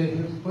if they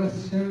have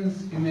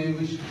questions, you may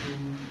wish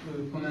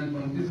to comment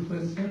on this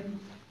question,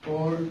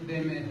 or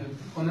they may have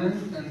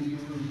comments, and you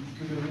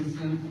will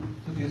listen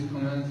to these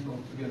comments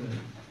altogether.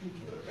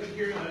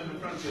 Here in the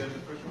front, the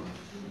first one.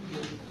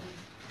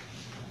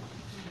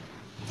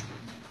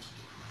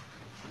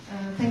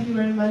 Thank you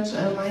very much.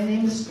 My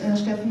name is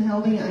Stefan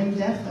Helbing. I'm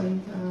deaf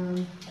and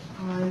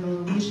I'm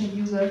a wheelchair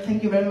user.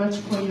 Thank you very much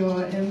for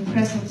your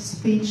impressive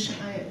speech.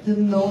 I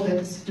didn't know that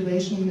the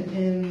situation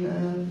in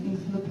the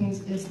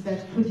Philippines is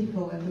that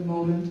critical at the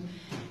moment.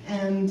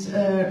 And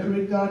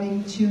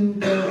regarding to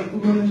the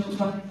women's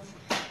rights,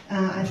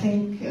 I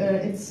think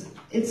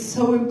it's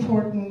so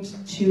important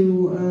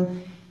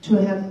to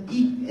have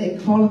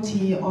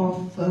equality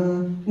of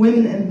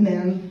women and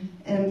men,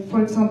 and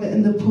for example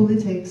in the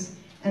politics.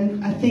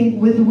 And I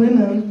think with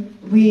women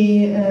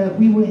we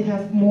will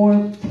have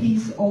more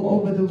peace all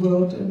over the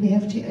world, and we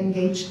have to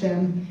engage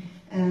them.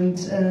 And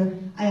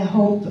I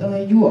hope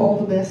you all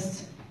the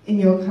best in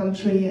your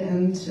country,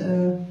 and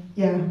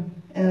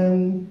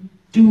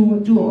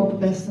do all the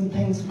best, and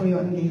thanks for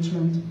your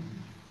engagement.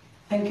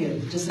 Thank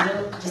you. Just a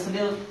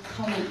little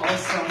comment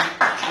also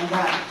on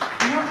that.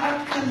 You know,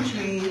 our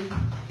country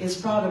is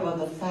proud about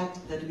the fact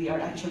that we are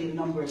actually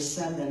number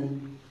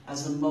 7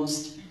 as the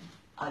most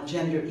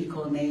gender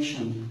equal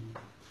nation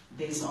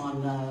based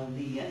on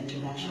the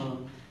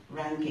international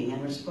ranking,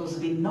 and we're supposed to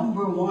be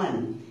number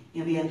 1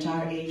 in the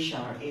entire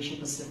Asia, or Asia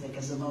Pacific,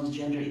 as the most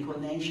gender equal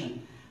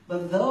nation.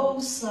 But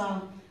those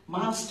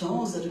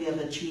milestones that we have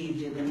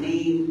achieved in the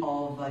name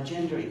of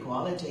gender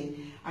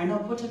equality are now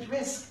put at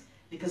risk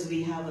because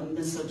we have a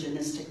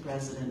misogynistic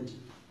president,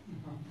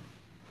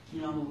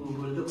 you know,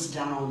 who looks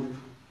down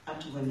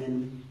at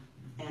women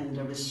and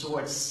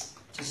resorts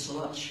to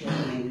slut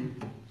shaming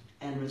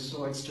and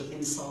resorts to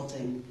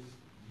insulting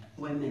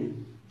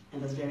women,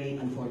 and that's very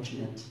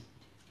unfortunate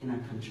in our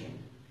country.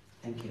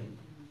 Thank you.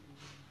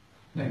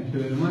 Thank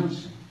you very much.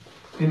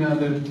 Any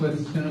other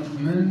question or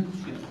comment?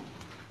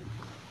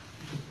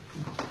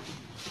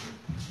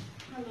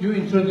 You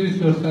introduce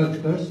yourself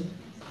first.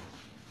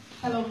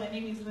 Hello, my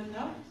name is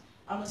Linda.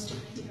 I'm a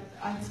student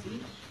at the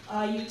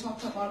ACCD. You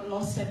talked about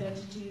lost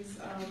identities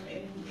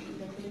in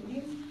the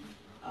Philippines,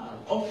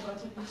 or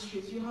forgotten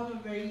histories. You have a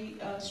very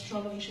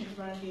strong nation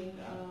branding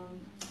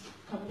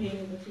campaign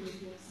in the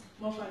Philippines,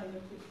 more fun in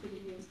the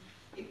Philippines.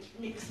 It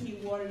makes me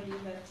worry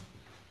that,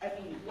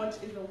 I mean, what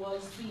is the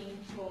world seeing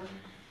from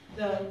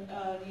the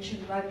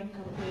nation branding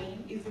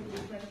campaign? Is it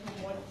different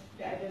from what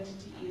the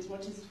identity is?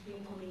 What is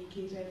being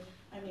communicated?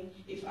 I mean,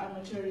 if I'm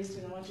a tourist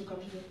and I want to come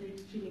to the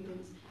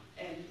Philippines,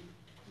 and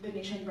the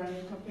nation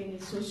branding campaign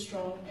is so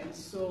strong and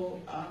so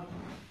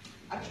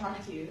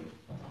attractive,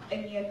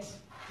 and yet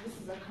this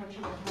is a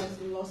country that has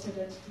lost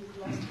identity,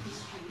 lost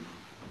history,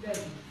 then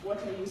what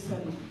are you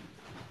selling?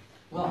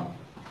 Well,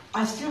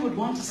 I still would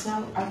want to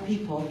sell our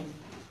people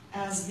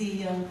as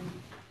a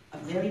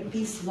very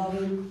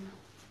peace-loving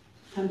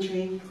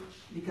country,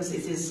 because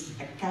it is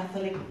a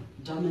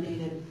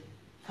Catholic-dominated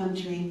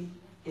country.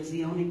 It's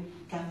the only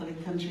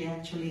Catholic country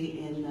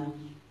actually in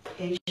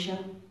Asia.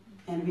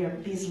 and we are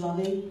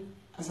peace-loving.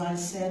 As I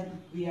said,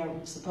 we are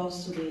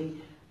supposed to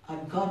be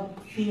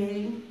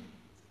God-fearing,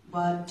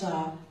 but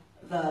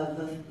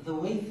the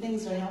way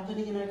things are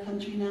happening in our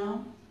country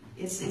now,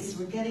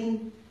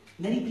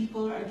 many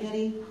people are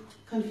getting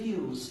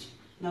confused.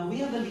 Now we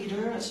have a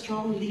leader, a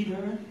strong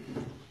leader,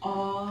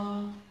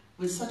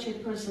 with such a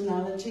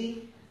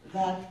personality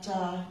that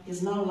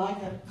is now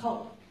like a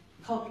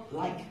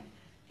cult-like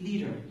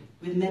leader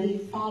with many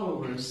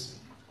followers,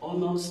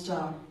 almost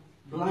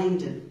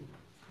blinded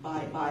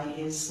by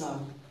his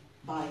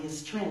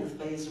strength,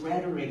 by his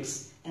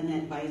rhetorics, and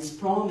then by his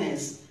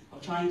promise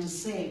of trying to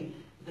save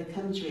the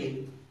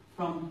country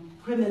from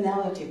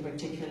criminality,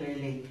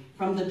 particularly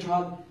from the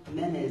drug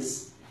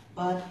menace.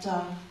 But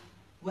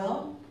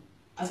well,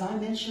 as I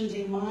mentioned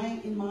in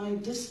my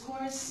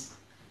discourse,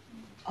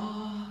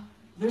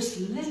 there's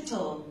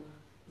little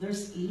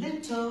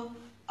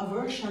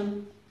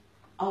aversion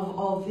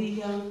of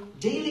the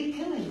daily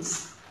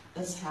killings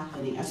that's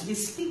happening. As we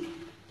speak,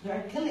 there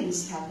are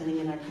killings happening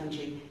in our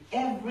country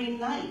every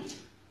night.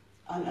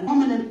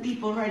 Prominent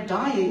people are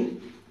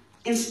dying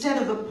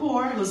instead of the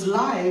poor whose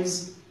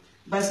lives,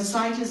 by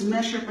society's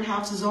measure,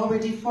 perhaps is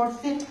already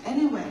forfeit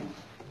anyway.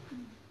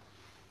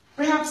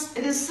 Perhaps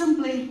it is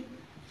simply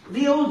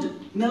the old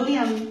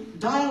Millian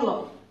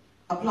dialogue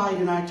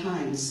applied in our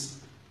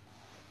times.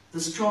 The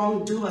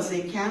strong do as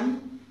they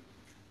can,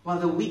 while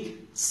the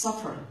weak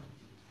suffer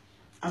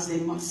as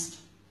they must.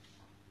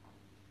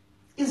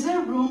 Is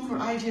there room for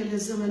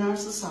idealism in our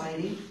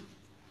society?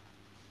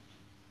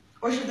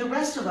 Or should the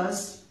rest of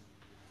us,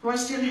 who are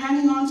still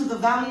hanging on to the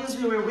values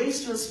we were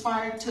raised to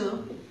aspire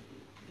to,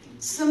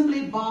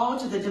 simply bow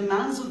to the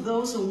demands of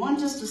those who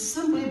want us to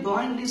simply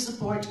blindly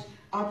support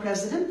our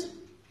president?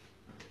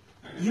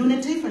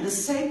 Unity for the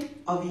sake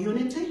of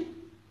unity?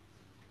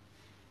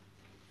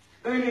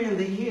 Earlier in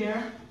the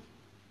year,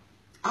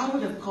 I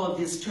would have called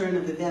this turn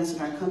of events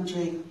in our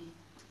country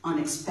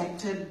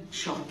unexpected,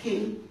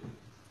 shocking,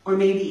 or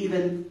maybe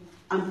even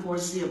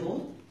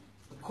unforeseeable.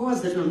 Of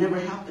course, that will never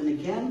happen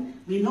again.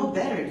 We know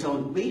better,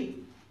 don't we?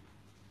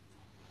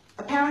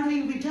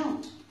 Apparently, we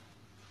don't.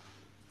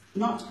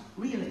 Not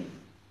really.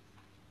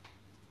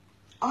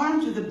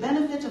 Armed with the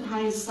benefit of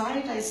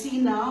hindsight, I see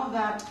now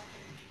that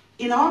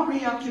in our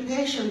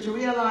preoccupation to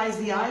realize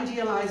the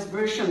idealized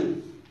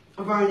version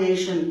of our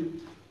nation,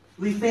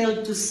 we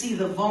failed to see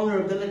the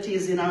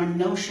vulnerabilities in our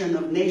notion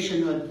of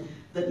nationhood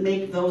that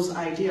make those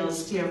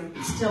ideals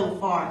still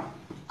far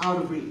out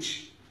of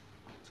reach.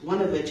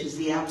 One of which is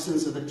the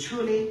absence of a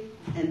truly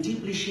and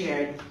deeply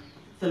shared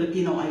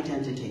Filipino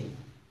identity.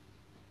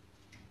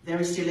 There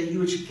is still a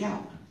huge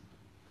gap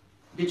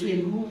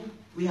between who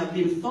we have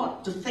been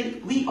thought to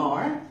think we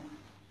are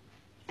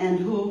and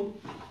who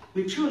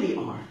we truly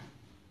are.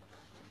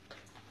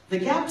 The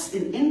gaps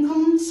in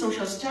income,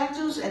 social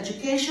status,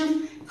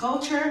 education,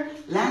 culture,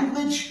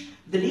 language,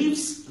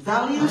 beliefs,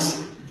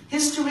 values,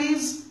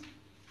 histories,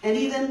 and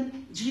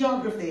even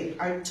geography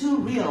are too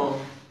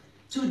real,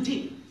 too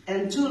deep,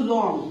 and too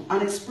long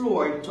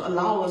unexplored to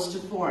allow us to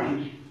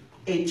form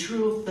a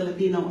true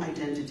Filipino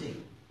identity.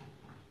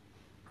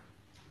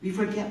 We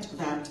forget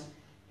that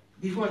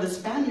before the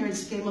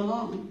Spaniards came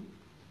along,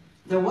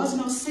 there was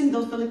no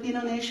single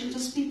Filipino nation to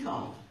speak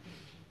of.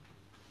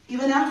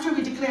 Even after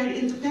we declared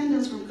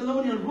independence from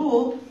colonial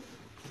rule,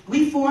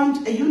 we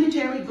formed a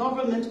unitary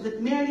government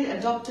that merely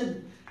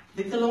adopted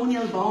the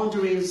colonial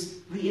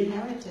boundaries we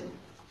inherited.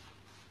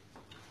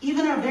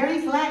 Even our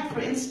very flag, for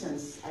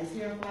instance, I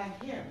see our flag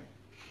here.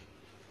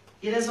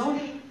 It has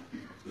only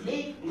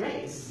 8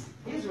 rays,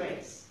 his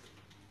rays,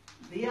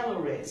 the yellow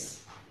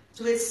rays,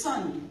 to its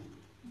sun,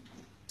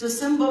 to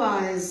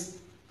symbolize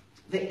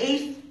the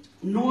 8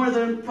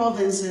 northern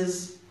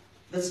provinces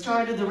that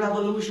started the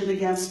revolution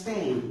against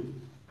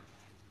Spain.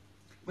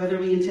 Whether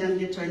we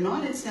intend it or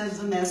not, it sends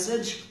the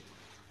message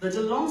that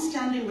the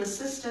long-standing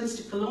resistance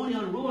to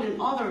colonial rule in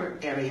other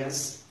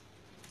areas,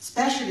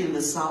 especially in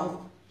the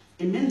South,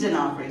 in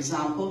Mindanao, for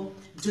example,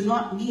 do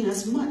not mean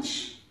as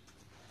much.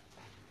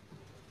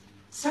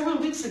 Several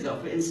weeks ago,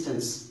 for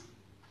instance,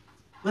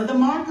 when the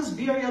Marcos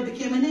burial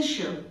became an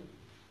issue,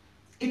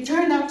 it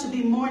turned out to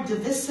be more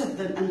divisive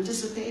than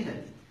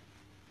anticipated.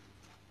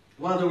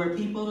 While there were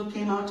people who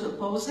came out to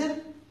oppose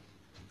it,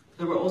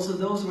 there were also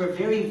those who were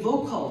very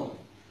vocal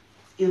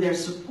in their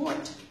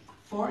support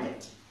for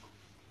it.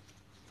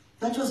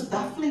 That was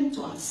baffling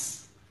to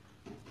us.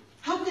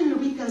 How can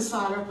we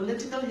reconcile our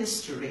political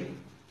history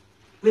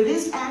with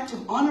this act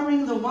of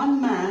honoring the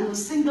one man who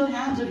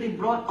single-handedly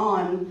brought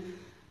on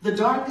the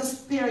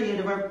darkest period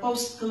of our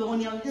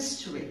post-colonial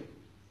history?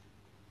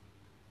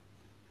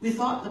 We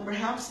thought that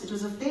perhaps it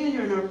was a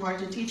failure on our part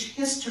to teach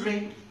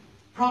history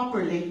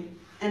properly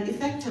and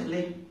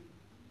effectively.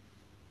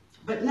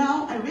 But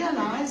now I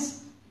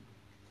realize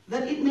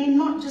that it may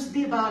not just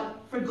be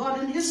about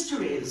forgotten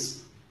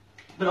histories,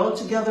 but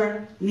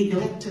altogether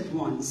neglected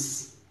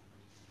ones.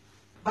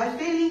 By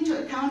failing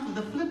to account for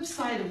the flip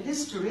side of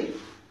history,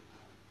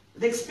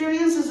 the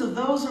experiences of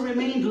those who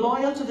remained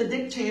loyal to the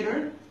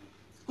dictator,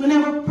 who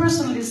never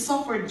personally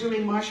suffered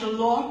during martial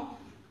law,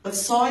 but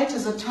saw it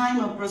as a time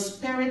of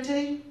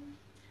prosperity,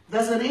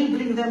 thus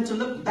enabling them to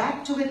look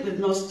back to it with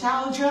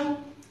nostalgia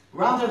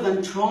rather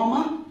than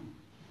trauma,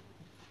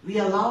 we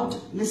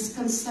allowed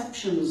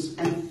misconceptions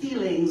and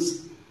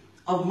feelings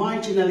of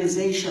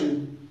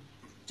marginalization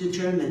to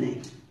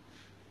germinate.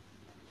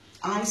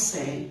 I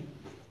say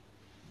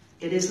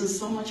it isn't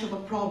so much of a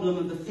problem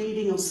of the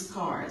fading of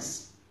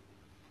scars,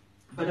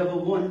 but of a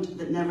wound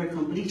that never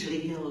completely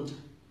healed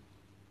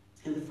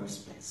in the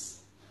first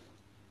place.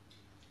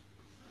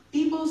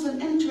 Peoples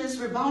and interests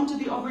were bound to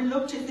be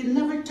overlooked if we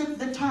never took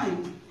the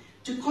time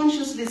to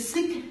consciously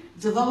seek,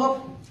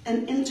 develop,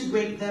 and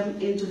integrate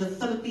them into the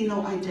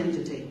Filipino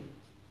identity.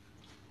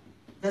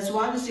 That's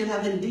why we still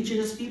have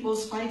indigenous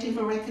peoples fighting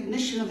for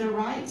recognition of their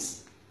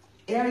rights.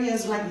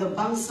 Areas like the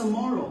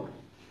Bangsamoro,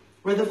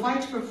 where the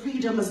fight for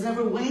freedom has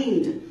never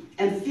waned,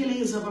 and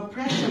feelings of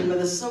oppression by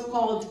the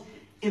so-called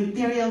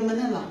Imperial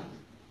Manila.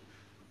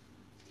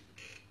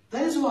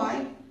 That is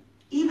why,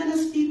 even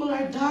as people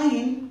are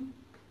dying,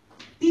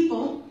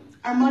 people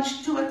are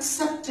much too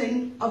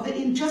accepting of the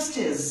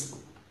injustice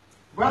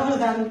rather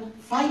than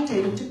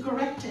fighting to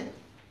correct it.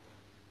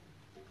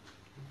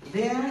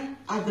 There,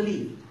 I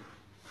believe,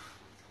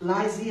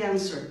 lies the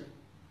answer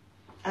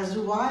as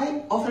to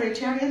why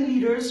authoritarian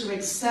leaders who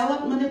excel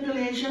at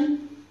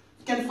manipulation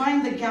can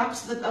find the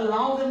gaps that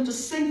allow them to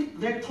sink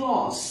their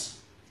claws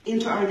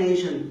into our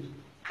nation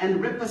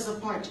and rip us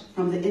apart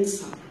from the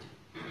inside.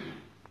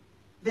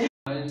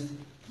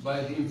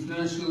 By the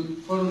influential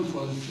Foreign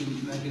Policy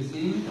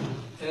magazine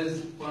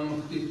as one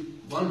of the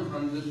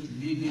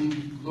 100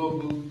 leading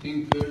global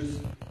thinkers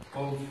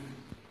of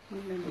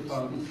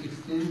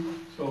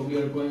 2016. So we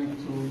are going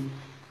to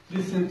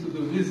listen to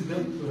the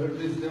wisdom, to her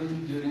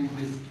wisdom during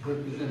this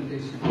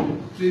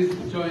representation.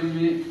 Please join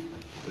me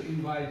to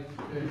invite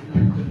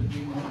Leila de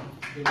Lima.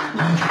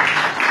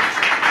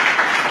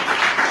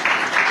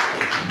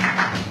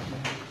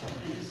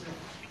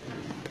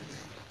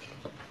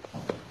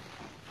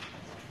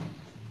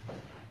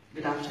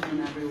 Good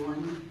afternoon,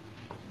 everyone.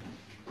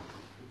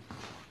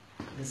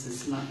 This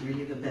is not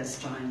really the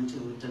best time to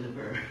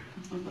deliver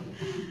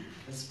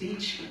a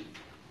speech.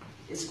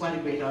 It's quite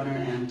a great honor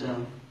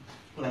and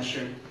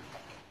pleasure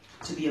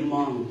to be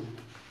among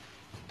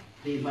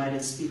the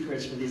invited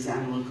speakers for this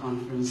annual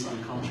conference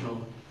on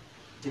cultural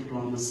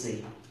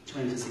diplomacy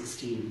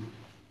 2016.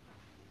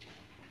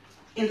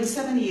 In the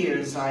 7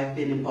 years I've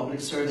been in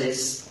public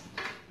service,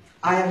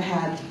 I have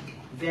had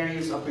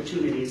various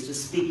opportunities to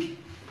speak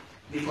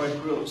before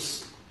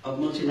groups of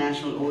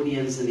multinational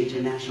audience and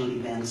international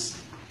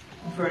events.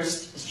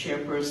 First, as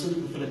chairperson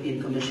of the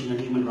Philippine Commission on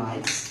Human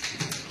Rights,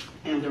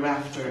 and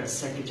thereafter as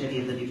Secretary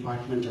of the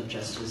Department of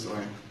Justice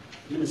or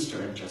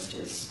Minister of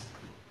Justice.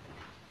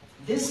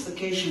 This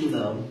occasion,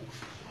 though,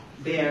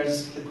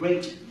 bears a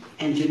great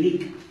and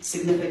unique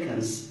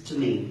significance to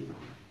me,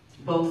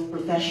 both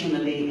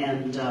professionally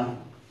and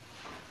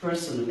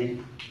personally.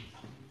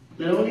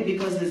 Not only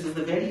because this is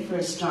the very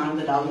first time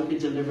that I will be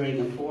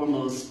delivering a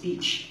formal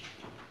speech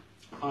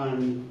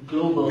on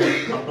global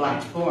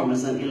platform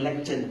as an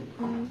elected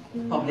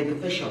public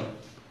official,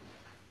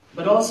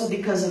 but also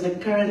because of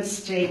the current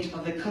state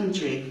of the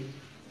country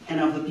and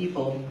of the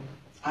people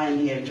I am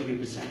here to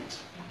represent.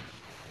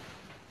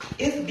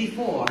 If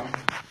before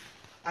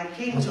I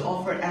came to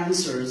offer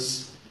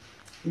answers,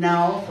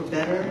 now for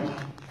better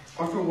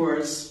or for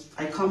worse,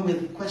 I come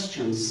with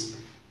questions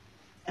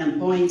and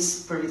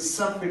points for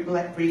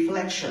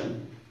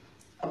self-reflection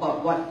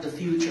about what the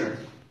future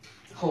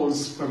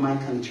holds for my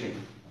country,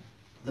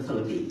 the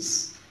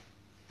Philippines.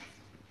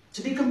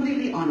 To be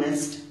completely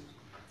honest,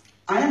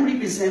 I am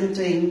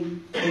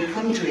representing a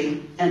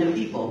country and a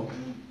people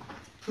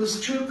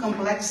whose true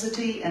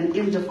complexity and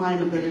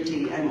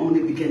indefinability I'm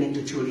only beginning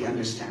to truly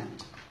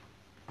understand.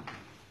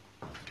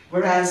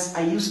 Whereas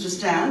I used to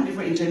stand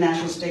before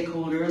international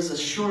stakeholders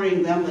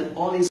assuring them that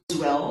all is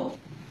well,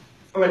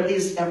 or at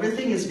least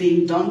everything is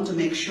being done to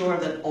make sure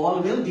that all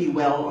will be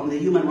well on the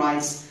human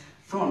rights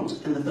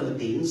front in the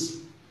Philippines,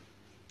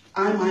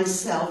 I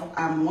myself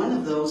am one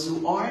of those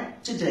who are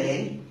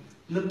today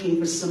looking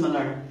for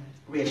similar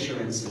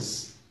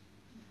reassurances.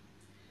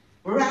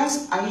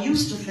 Whereas I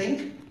used to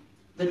think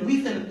that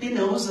we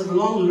Filipinos have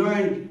long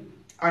learned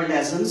our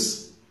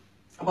lessons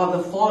about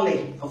the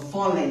folly of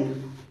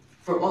falling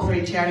for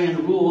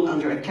authoritarian rule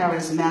under a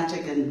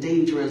charismatic and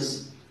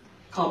dangerous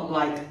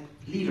cult-like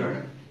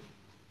leader,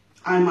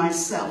 I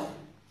myself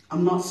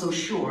am not so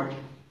sure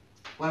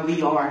why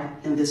we are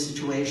in this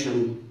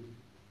situation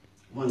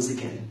once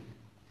again.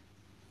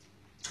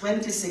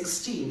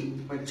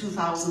 2016, or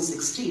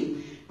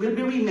 2016, will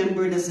be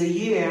remembered as a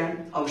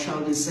year of,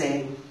 shall we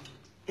say,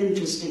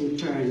 interesting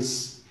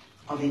turns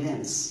of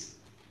events,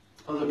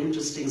 although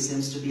interesting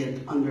seems to be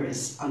an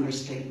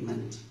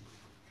understatement.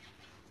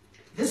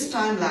 This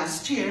time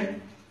last year,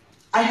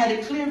 I had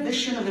a clear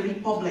vision of the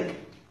Republic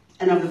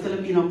and of the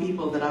Filipino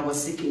people that I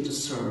was seeking to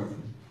serve.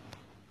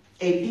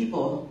 A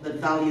people that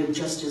valued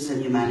justice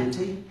and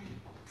humanity,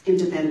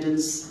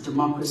 independence,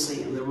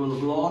 democracy, and the rule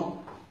of law,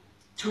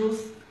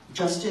 truth,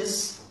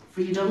 justice,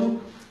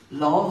 freedom,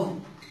 love,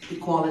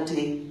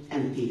 equality,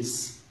 and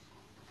peace.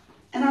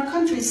 And our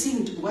country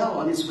seemed well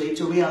on its way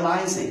to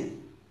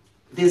realizing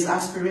these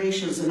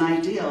aspirations and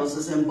ideals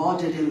as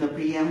embodied in the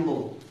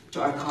preamble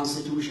to our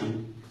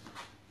Constitution.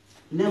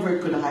 Never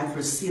could I have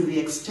foreseen the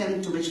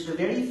extent to which the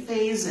very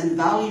phase and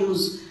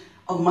values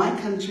of my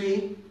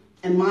country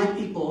and my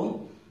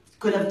people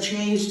could have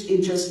changed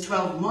in just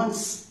 12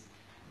 months,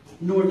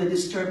 nor the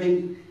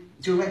disturbing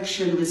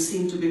direction we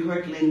seem to be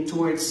hurtling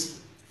towards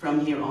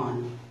from here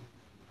on.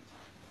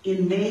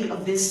 In May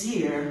of this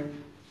year,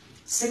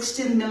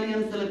 16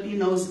 million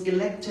Filipinos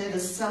elected a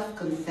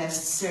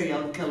self-confessed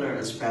serial killer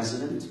as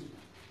president.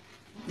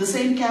 The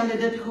same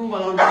candidate who,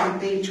 while on the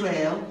campaign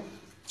trail,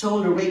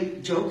 told a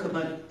rape joke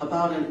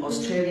about an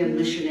Australian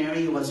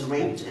missionary who was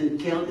raped and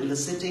killed in the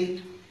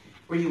city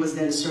where he was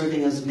then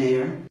serving as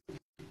mayor,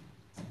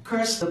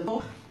 cursed the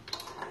Pope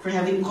for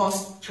having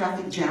caused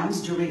traffic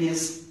jams during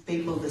his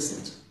papal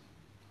visit,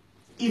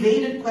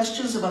 evaded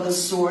questions about the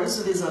source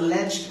of his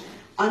alleged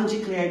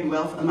undeclared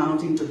wealth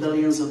amounting to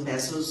billions of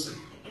pesos,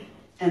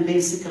 and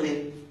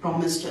basically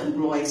promised to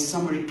employ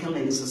summary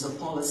killings as a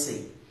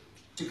policy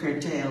to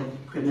curtail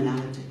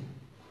criminality.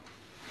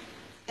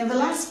 In the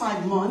last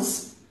 5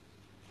 months,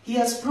 he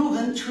has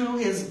proven through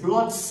his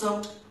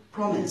blood-soaked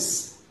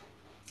promise,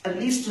 at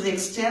least to the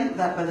extent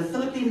that by the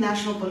Philippine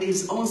National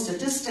Police's own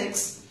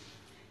statistics,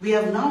 we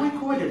have now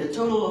recorded a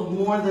total of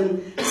more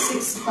than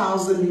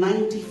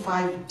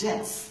 6,095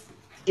 deaths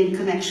in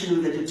connection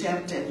with the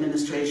Duterte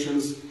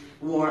administration's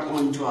war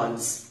on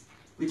drugs,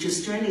 which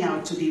is turning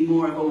out to be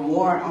more of a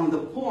war on the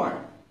poor,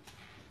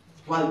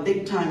 while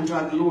big-time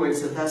drug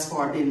lords have thus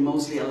far been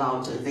mostly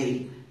allowed to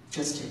evade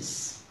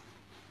justice.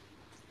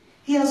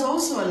 He has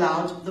also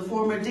allowed the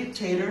former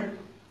dictator,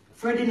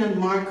 Ferdinand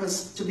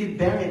Marcos, to be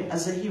buried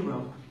as a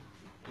hero.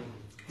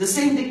 The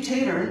same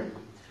dictator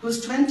whose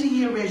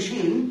 20-year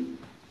regime,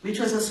 which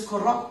was as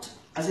corrupt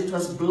as it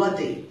was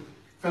bloody,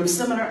 from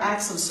similar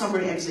acts of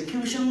summary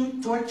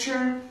execution,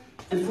 torture,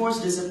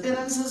 enforced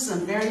disappearances,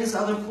 and various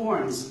other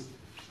forms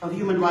of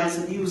human rights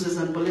abuses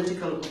and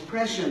political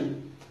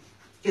oppression,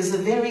 is the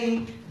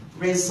very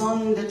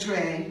raison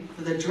d'etre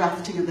for the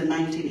drafting of the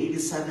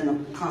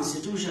 1987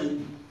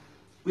 Constitution,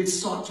 which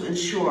sought to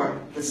ensure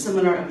that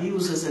similar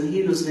abuses and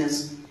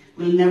heinousness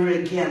will never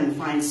again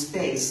find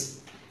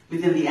space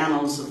within the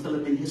annals of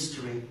Philippine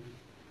history.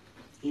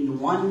 In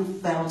one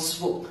fell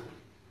swoop,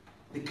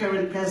 the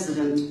current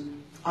president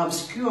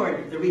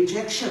obscured the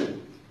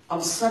rejection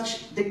of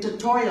such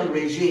dictatorial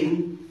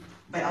regime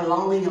by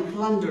allowing a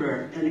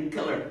plunderer and a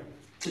killer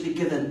to be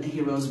given a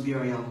hero's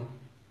burial.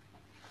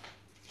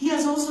 He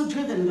has also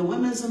driven the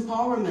women's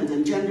empowerment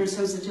and gender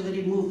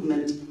sensitivity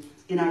movement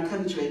in our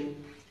country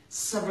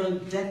several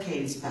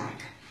decades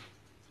back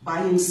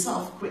by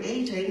himself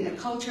creating a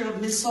culture of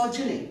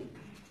misogyny,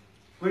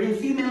 wherein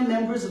female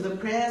members of the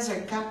press are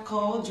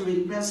catcalled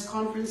during press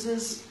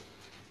conferences,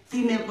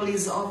 female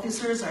police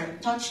officers are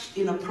touched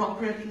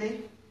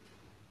inappropriately,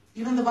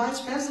 even the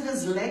vice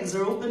president's legs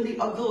are openly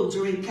ogled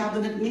during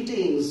cabinet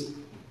meetings,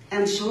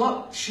 and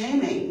slut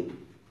shaming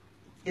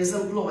is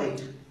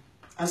employed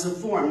as a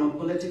form of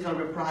political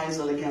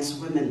reprisal against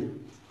women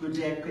who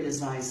dare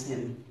criticize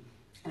him.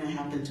 And I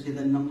happen to be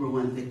the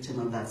 #1 victim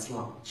of that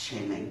slut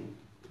shaming.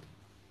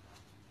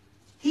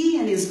 He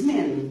and his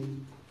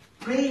men,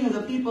 preying on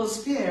the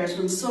people's fears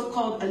from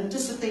so-called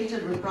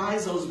anticipated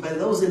reprisals by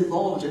those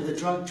involved in the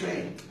drug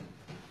trade,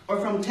 or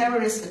from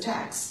terrorist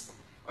attacks,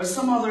 or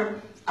some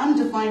other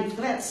undefined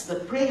threats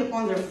that prey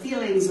upon their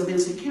feelings of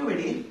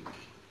insecurity,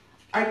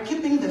 are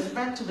keeping the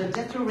threat to the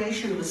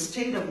declaration of a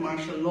state of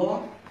martial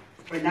law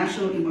or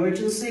national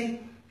emergency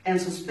and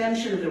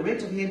suspension of the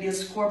writ of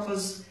habeas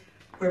corpus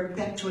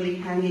perpetually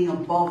hanging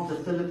above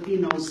the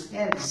Filipinos'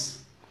 heads,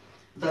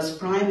 thus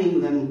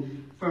priming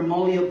them for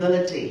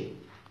malleability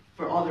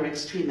for other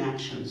extreme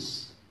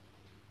actions.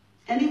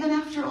 And even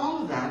after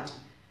all of that,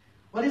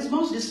 what is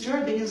most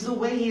disturbing is the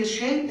way he is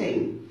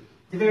shaping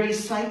the very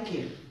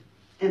psyche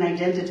and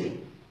identity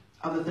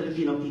of the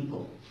Filipino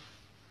people.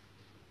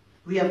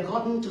 We have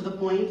gotten to the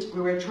point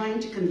where we're trying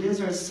to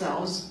convince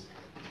ourselves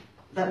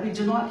that we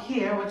do not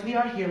hear what we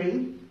are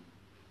hearing,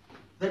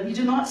 that we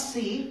do not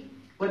see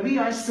what we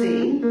are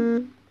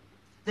seeing,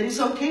 that it's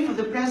okay for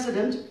the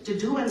president to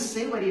do and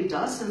say what he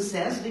does and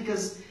says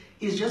because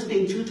he's just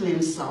being true to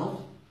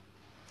himself,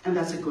 and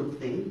that's a good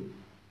thing.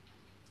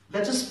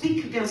 That to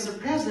speak against the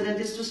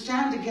president is to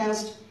stand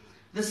against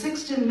the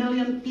 16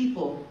 million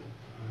people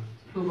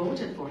who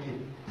voted for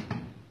him.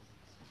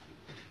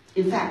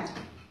 In fact,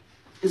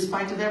 in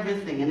spite of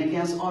everything and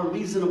against all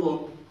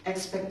reasonable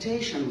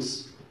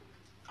expectations,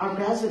 our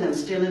president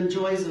still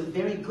enjoys a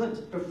very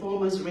good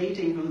performance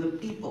rating from the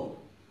people,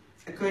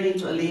 according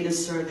to a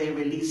latest survey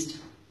released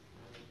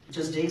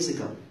just days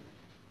ago.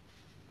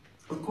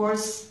 Of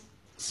course,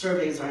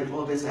 surveys aren't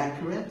always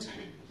accurate,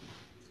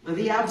 but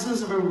the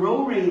absence of a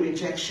roaring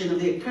rejection of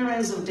the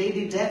occurrence of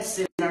daily deaths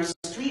in our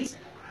streets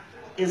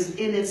is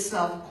in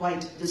itself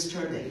quite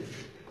disturbing.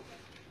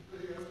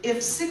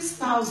 If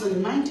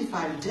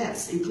 6,095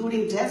 deaths,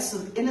 including deaths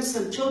of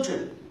innocent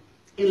children,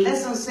 in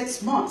less than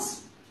 6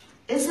 months,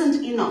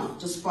 isn't enough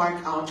to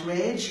spark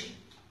outrage,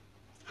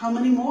 how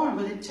many more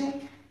will it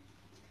take?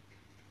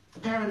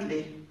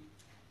 Apparently,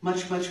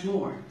 much, much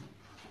more,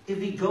 if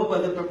we go by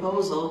the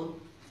proposal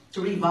to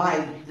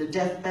revive the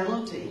death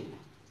penalty,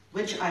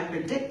 which I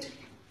predict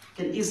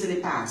can easily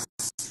pass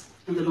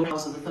in the lower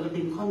house of the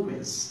Philippine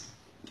Congress.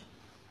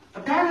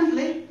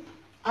 Apparently,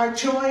 our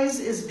choice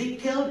is be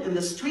killed in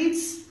the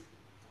streets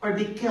or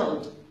be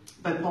killed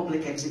by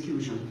public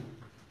execution.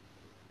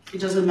 It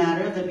doesn't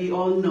matter that we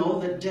all know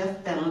that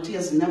death penalty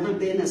has never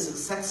been as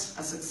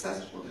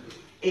successful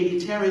a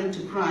deterrent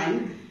to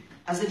crime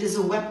as it is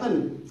a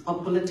weapon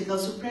of political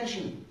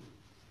suppression.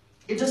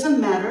 It doesn't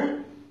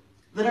matter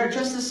that our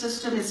justice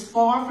system is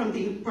far from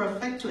being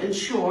perfect to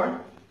ensure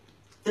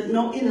that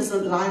no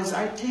innocent lives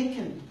are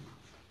taken.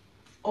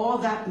 All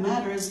that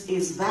matters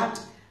is that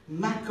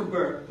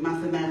macabre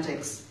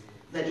mathematics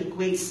that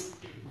equates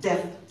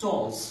death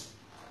tolls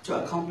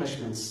to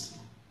accomplishments.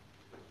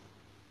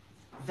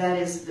 That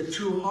is the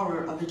true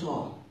horror of it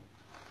all.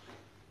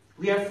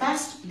 We are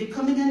fast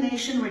becoming a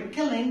nation where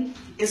killing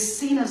is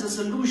seen as a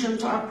solution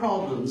to our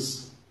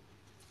problems.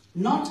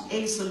 Not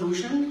a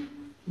solution,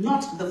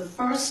 not the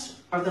first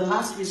or the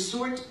last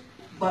resort,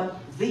 but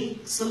the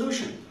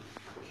solution.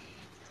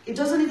 It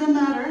doesn't even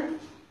matter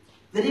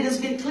that it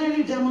has been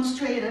clearly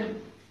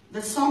demonstrated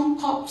that some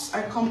cops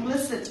are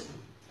complicit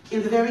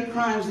in the very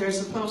crimes they're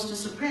supposed to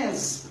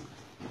suppress.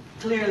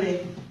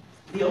 Clearly,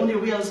 the only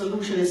real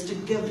solution is to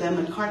give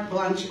them a carte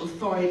blanche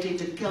authority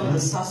to kill the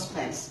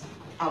suspects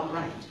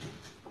outright.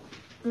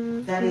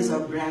 That is our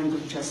brand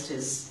of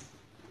justice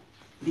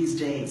these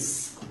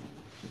days.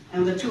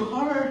 And the true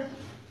horror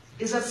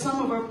is that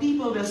some of our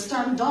people will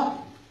stand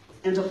up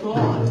and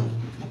applaud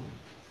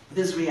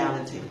this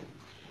reality.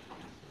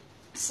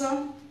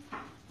 So,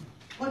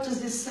 what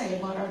does this say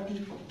about our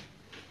people,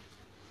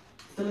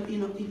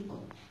 Filipino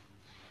people?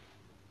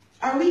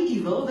 Are we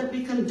evil that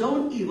we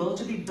condone evil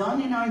to be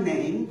done in our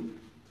name?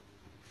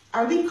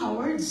 Are we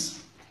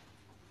cowards?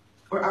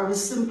 Or are we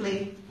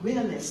simply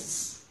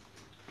realists?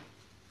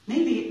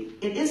 Maybe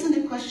it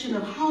isn't a question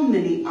of how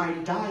many are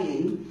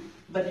dying,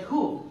 but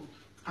who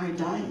are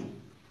dying.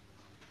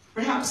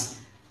 Perhaps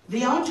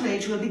the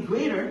outrage will be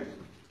greater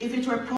if it were